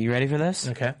murder scene. Are you ready for this?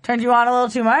 Okay. Turned you on a little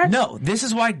too much? No, this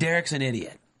is why Derek's an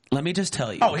idiot. Let me just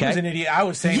tell you. Oh, okay? he was an idiot. I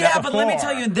was saying Yeah, that but before. let me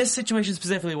tell you in this situation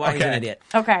specifically why he's an Okay. idiot.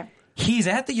 Okay. He's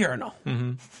at the urinal.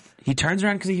 Mm-hmm. He turns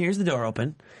around because he hears the door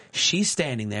open. She's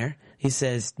standing there. He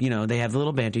says, they have the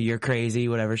little banter. You're crazy,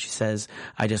 whatever. She says,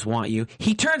 I just want you.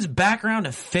 He turns back around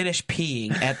to finish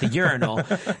peeing at the urinal.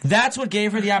 That's what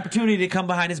gave her the opportunity to come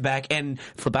behind his back and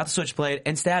flip out the switchblade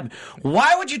and stab him.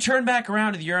 Why would you turn back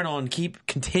around to the urinal and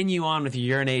continue on with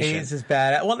your urination? He's as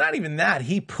bad. Well, not even that.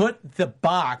 He put the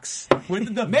box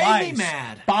with the Made device me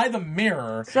mad. by the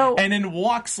mirror and then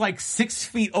walks like 6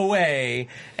 feet away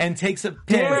and takes a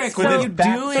piss Derek, with what his are you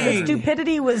back doing? to The it.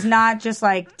 stupidity was not just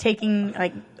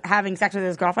having sex with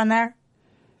his girlfriend there.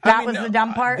 That was the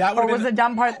dumb part, that or would've was been- the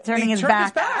dumb part turning He his turned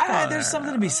back? on There's her.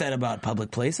 something to be said about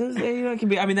public places. It can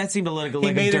be. I mean, that seemed a little He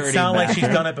like made a dirty it sound like back. she's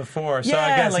done it before, so yeah, I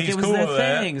guess like he's it was cool their with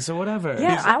thing. it. So whatever.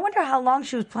 Yeah, I wonder how long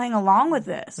she was playing along with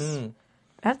this.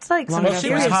 That's like some Well, Well, she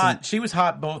serious. was hot. She was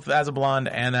hot both as a blonde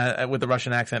and with the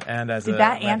Russian accent and as a Did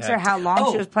that redhead. answer how long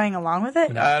Oh. she was playing along with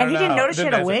it? I And he don't didn't know. notice she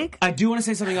had Didn't a answer. wig? I do want to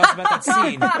say something else about that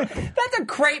scene. That's a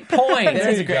great point.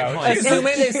 There you a great go. point. She's-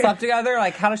 Assuming they slept together,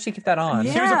 like how does she get that on?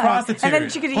 She was a prostitute. And then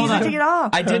she could Hold easily on. take it off.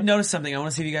 I did notice something. I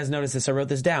want to see if you guys noticed this. I wrote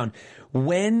this down.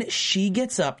 When she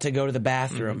gets up to go to the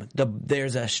bathroom,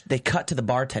 they cut to the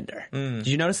bartender. Did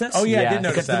you notice this? Oh, yeah, I did They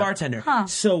notice cut to the that. bartender.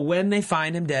 So when they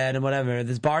find him dead and whatever,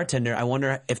 this bartender, I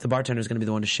wonder if the bartender is going to be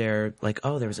the one to share, like,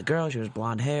 oh, there was a girl, she was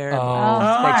blonde hair. They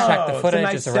checked the it's a footage.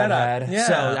 nice It's a setup. redhead. Yeah.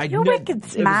 So I You're knew- wicked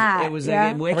smart, It was yeah.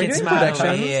 a Are we wicked doing smart.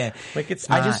 predictions? Yeah. Wicked I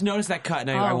smart. just noticed that cut,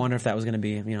 and I wonder if that was going to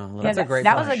be, a little. Yeah, a great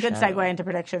that was a point. good segue into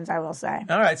predictions, I will say.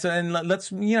 All right, so and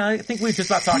let's, I think we just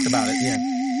about talked about it. Yeah.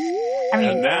 I mean,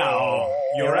 And now,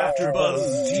 your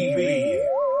AfterBuzz TV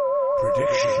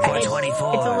For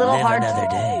 24, It's a little live hard another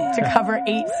day. to cover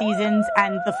 8 seasons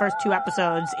and the first 2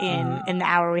 episodes in the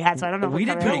hour we had. So I don't know. If We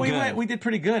did covered pretty it. good. We did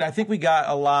pretty good. I think we got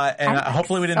a lot, and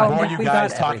hopefully we didn't so bore much. you We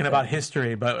guys got talking everything. about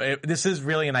history. But this is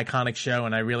really an iconic show,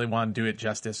 and I really want to do it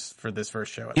justice for this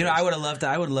first show. You know, I would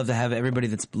love to have everybody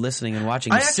that's listening and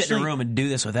watching just sit in a actually- room and do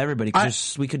this with everybody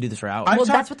because we could do this for hours. I Well,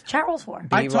 talked- that's what the chat roll's for.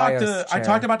 I BYO's chair.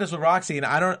 talked about this with Roxy, and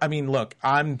I mean, look,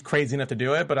 I'm crazy enough to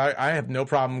do it, but I have no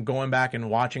problem going back and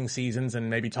watching seasons and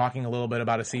maybe talking a little bit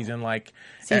about a season, like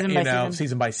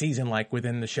season by season, like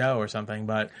within the show or something.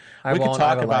 But I we could won't, talk I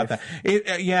have a about life.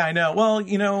 that. Yeah, I know. Well,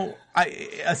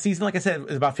 a season, like I said,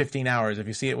 is about 15 hours. If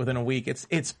you see it within a week,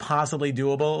 it's possibly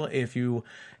doable if you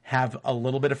have a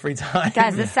little bit of free time.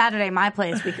 Guys, this Saturday, my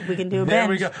place, we can do a There binge.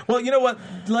 we go. Well, you know what?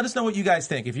 Let us know what you guys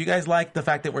think. If you guys like the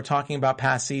fact that we're talking about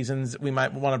past seasons, we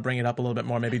might want to bring it up a little bit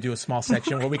more. Maybe do a small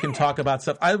section where we can talk about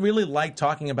stuff. I really like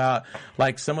talking about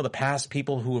like some of the past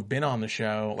people who have been on the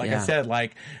show. Like I Yeah. said,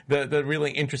 like the really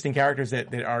interesting characters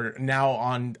that are now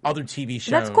on other TV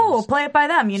shows. That's cool. We'll play it by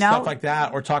them, Stuff like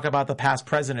that, or talk about the past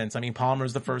presidents. I mean,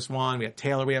 Palmer's the first one. We have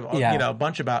Taylor. We have a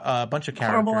bunch of characters.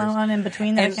 Horrible one in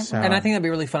between there. And I think that'd be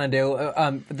really fun to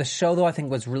do. The show, though, I think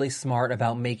was really smart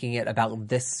about making it about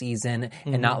this season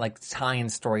and not like tying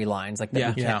storylines like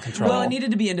that we can't control. Well, it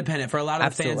needed to be independent for a lot of the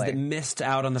Absolutely. fans that missed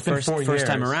out on the been first 4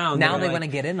 time years. around. Now were they like, want to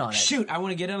get in on it. Shoot, I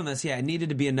want to get in on this. Yeah, it needed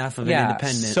to be enough of an Yeah.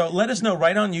 independent. So let us know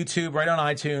right on YouTube, right on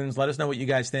iTunes. Let us know what you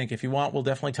guys think. If you want, we'll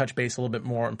definitely touch base a little bit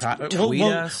more. Tweet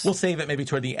us. We'll save it maybe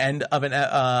toward the end of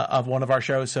of one of our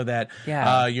shows so that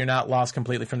you're not lost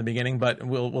completely from the beginning. But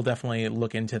we'll definitely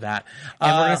look into that.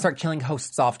 And we're going to start killing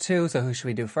hosts off, too, so who should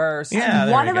we do first? Yeah,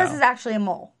 there one we of us go. is actually a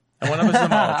mole. And one of us is a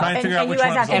model. Trying to And- figure out and which you guys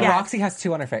one have is to a And guess. model. Roxy has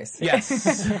 2 on her face. Yes.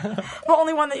 The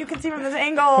only one that you can see from this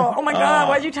angle. Oh my god,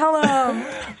 why'd you tell him?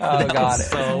 Oh, God.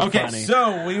 Okay,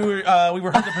 so we were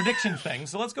heard the prediction thing.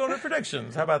 So let's go into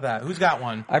predictions. How about that? Who's got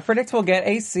one? I predict we'll get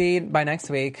a seed by next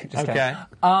week. Just Okay. kidding.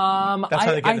 That's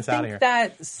how they're getting us I out of think here.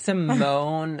 that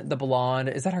Simone, the blonde,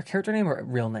 is that her character name or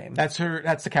real name? That's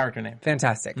the character name.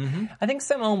 Fantastic. I think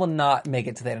Simone will not make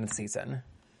it to the end of the season.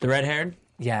 the red haired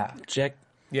Yeah. chick.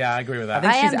 Yeah, I agree with that.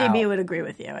 think she's IMDb out. would agree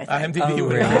with you, I think. IMDb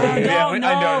would really? agree. Yeah, I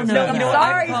noticed that. no. I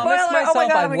Sorry, promised spoiler. Oh my myself God, I I'm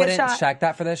gonna get wouldn't shot. check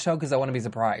that for this show because I want to be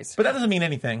surprised. But that doesn't mean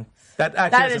anything. That actually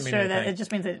That doesn't is mean true. anything. That it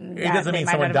just means that It doesn't they mean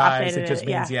might someone not have dies. updated It just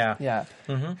means, yeah. Yeah.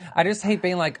 I just hate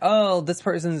being like, oh, this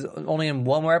person's only in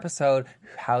one more episode.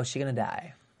 How is she going to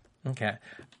die? Okay.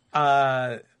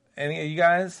 Any of you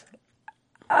guys?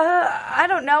 I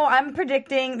don't know. I'm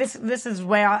predicting this. This is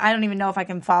where I don't even know if I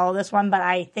can follow this one, but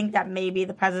I think that maybe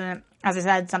the president, as I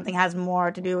said, something has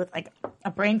more to do with like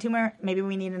a brain tumor. Maybe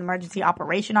we need an emergency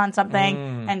operation on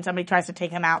something, and somebody tries to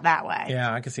take him out that way.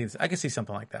 Yeah, I could see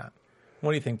something like that.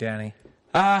 What do you think, Danny?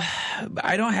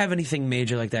 I don't have anything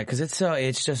major like that because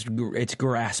it's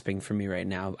grasping for me right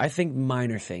now. I think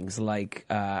minor things like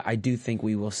I think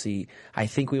we will see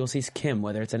Kim,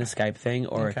 whether it's in a Skype thing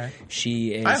or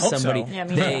she I is hope somebody. so. Yeah,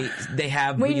 me they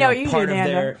have We know you part do, of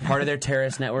Dan. part of their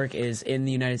terrorist network is in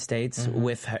the United States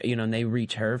with her, and they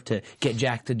reach her to get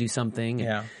Jack to do something.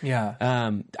 Yeah.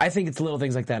 Yeah. I think it's little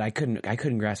things like that. I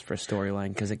couldn't grasp for a storyline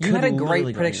because it You could had a literally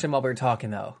great go prediction while we were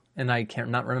talking, though, and I can't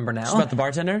not remember now. Just about the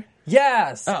bartender.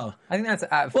 Yes. Oh. I think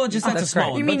that's Well, just that's a small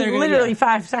great. one. You But mean they're gonna- literally yeah.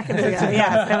 5 seconds ago?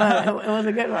 Yeah, it was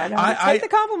a good one. Take the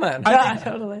compliment.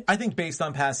 Totally. I think based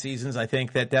on past seasons, I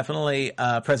think that definitely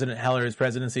President Heller's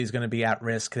presidency is going to be at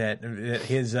risk. That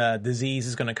his disease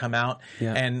is going to come out,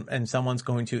 Yeah. and someone's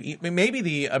going to maybe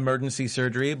the emergency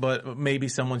surgery, but maybe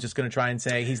someone's just going to try and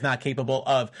say he's not capable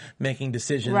of making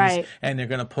decisions, Right. and they're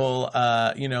going to pull,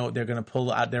 they're going to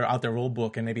pull out their rule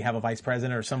book and maybe have a vice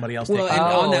president or somebody else. Well, take and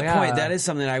over. on that yeah. point, that is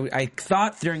something I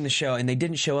thought during the show, and they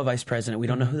didn't show a vice president. We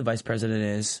don't know who the vice president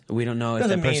is. We don't know if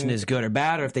Doesn't that person mean- is good or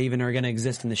bad, or if they even are going to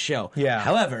exist in the show. Yeah.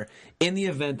 However, in the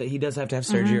event that he does have to have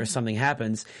surgery or something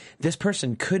happens, this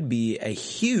person could be a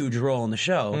huge role in the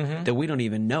show that we don't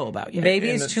even know about yet. Maybe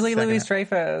in it's the Julie second Louis half.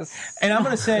 Dreyfus. And I'm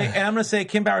going to say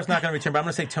Kim Bauer's not going to return, but I'm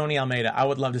going to say Tony Almeida. I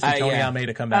would love to see Tony yeah.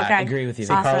 Almeida come back. Okay. I agree with you.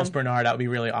 See Awesome. Carlos Bernard. That would be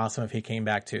really awesome if he came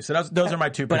back too. So those are my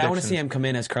two. But I predictions. want to see him come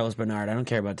in as Carlos Bernard. I don't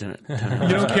care about Tony. You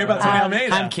don't care about Tony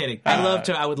Almeida? I'm kidding.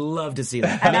 I would love to see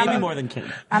that. Maybe more than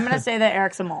Kim. I'm going to say that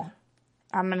Eric's a mole.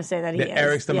 I'm going to say that he is.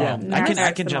 Eric's the Yeah, mole. I Eric's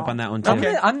can the jump mole. on that one too.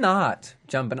 Okay. I'm not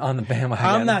jumping on the bandwagon.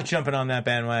 I'm not jumping on that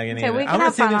bandwagon Okay, either. we can I'm going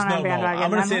have to say fun there's on no our mole. bandwagon. I'm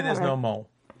going to I'm say there's over no it. mole.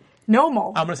 No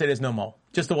mole. I'm going to say there's no mole.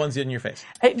 Just the ones in your face.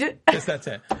 That's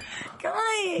it.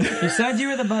 Guys. You said you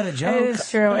were the butt of It jokes.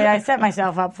 is true. Yeah, I set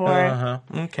myself up for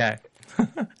it. Okay.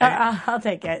 I'll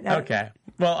take it. Okay.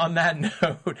 Well, on that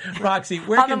note, Roxy,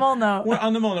 On the mole note.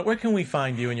 Where can we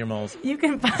find you and your moles? You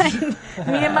can find me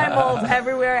and my moles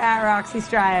everywhere at Roxy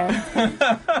Stryer.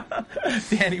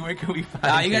 Danny, where can we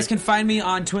find you guys can find me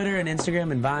on Twitter and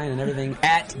Instagram and Vine and everything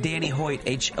at Danny Hoyt,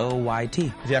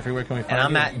 Hoyt. Jeffrey, where can we find And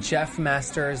I'm you? at Jeff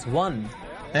Masters 1.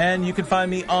 And you can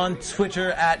find me on Twitter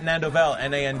at Nandovel,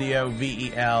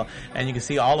 Nandovel. And you can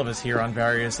see all of us here on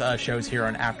various shows here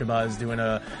on AfterBuzz doing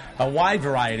a wide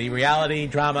variety, reality,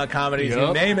 drama, comedies,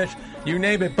 you name it. You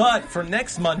name it. But for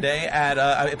next Monday at,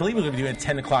 I believe we're going to be doing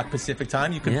 10 o'clock Pacific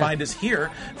time, you can find us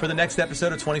here for the next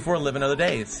episode of 24 Live Another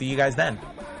Day. See you guys then.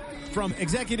 From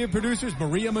executive producers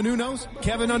Maria Menounos,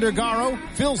 Kevin Undergaro,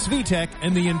 Phil Svitek,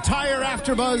 and the entire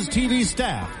AfterBuzz TV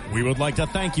staff, we would like to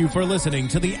thank you for listening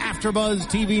to the AfterBuzz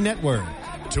TV network.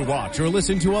 To watch or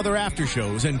listen to other after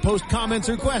shows and post comments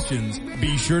or questions,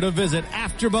 be sure to visit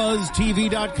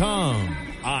AfterBuzzTV.com.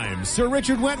 I'm Sir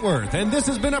Richard Wentworth, and this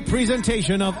has been a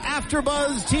presentation of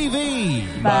AfterBuzz TV.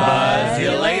 Buzz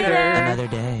you later. Another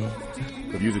day.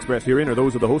 The views expressed herein are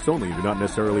those of the host only and do not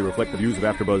necessarily reflect the views of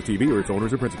AfterBuzz TV or its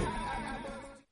owners or principals.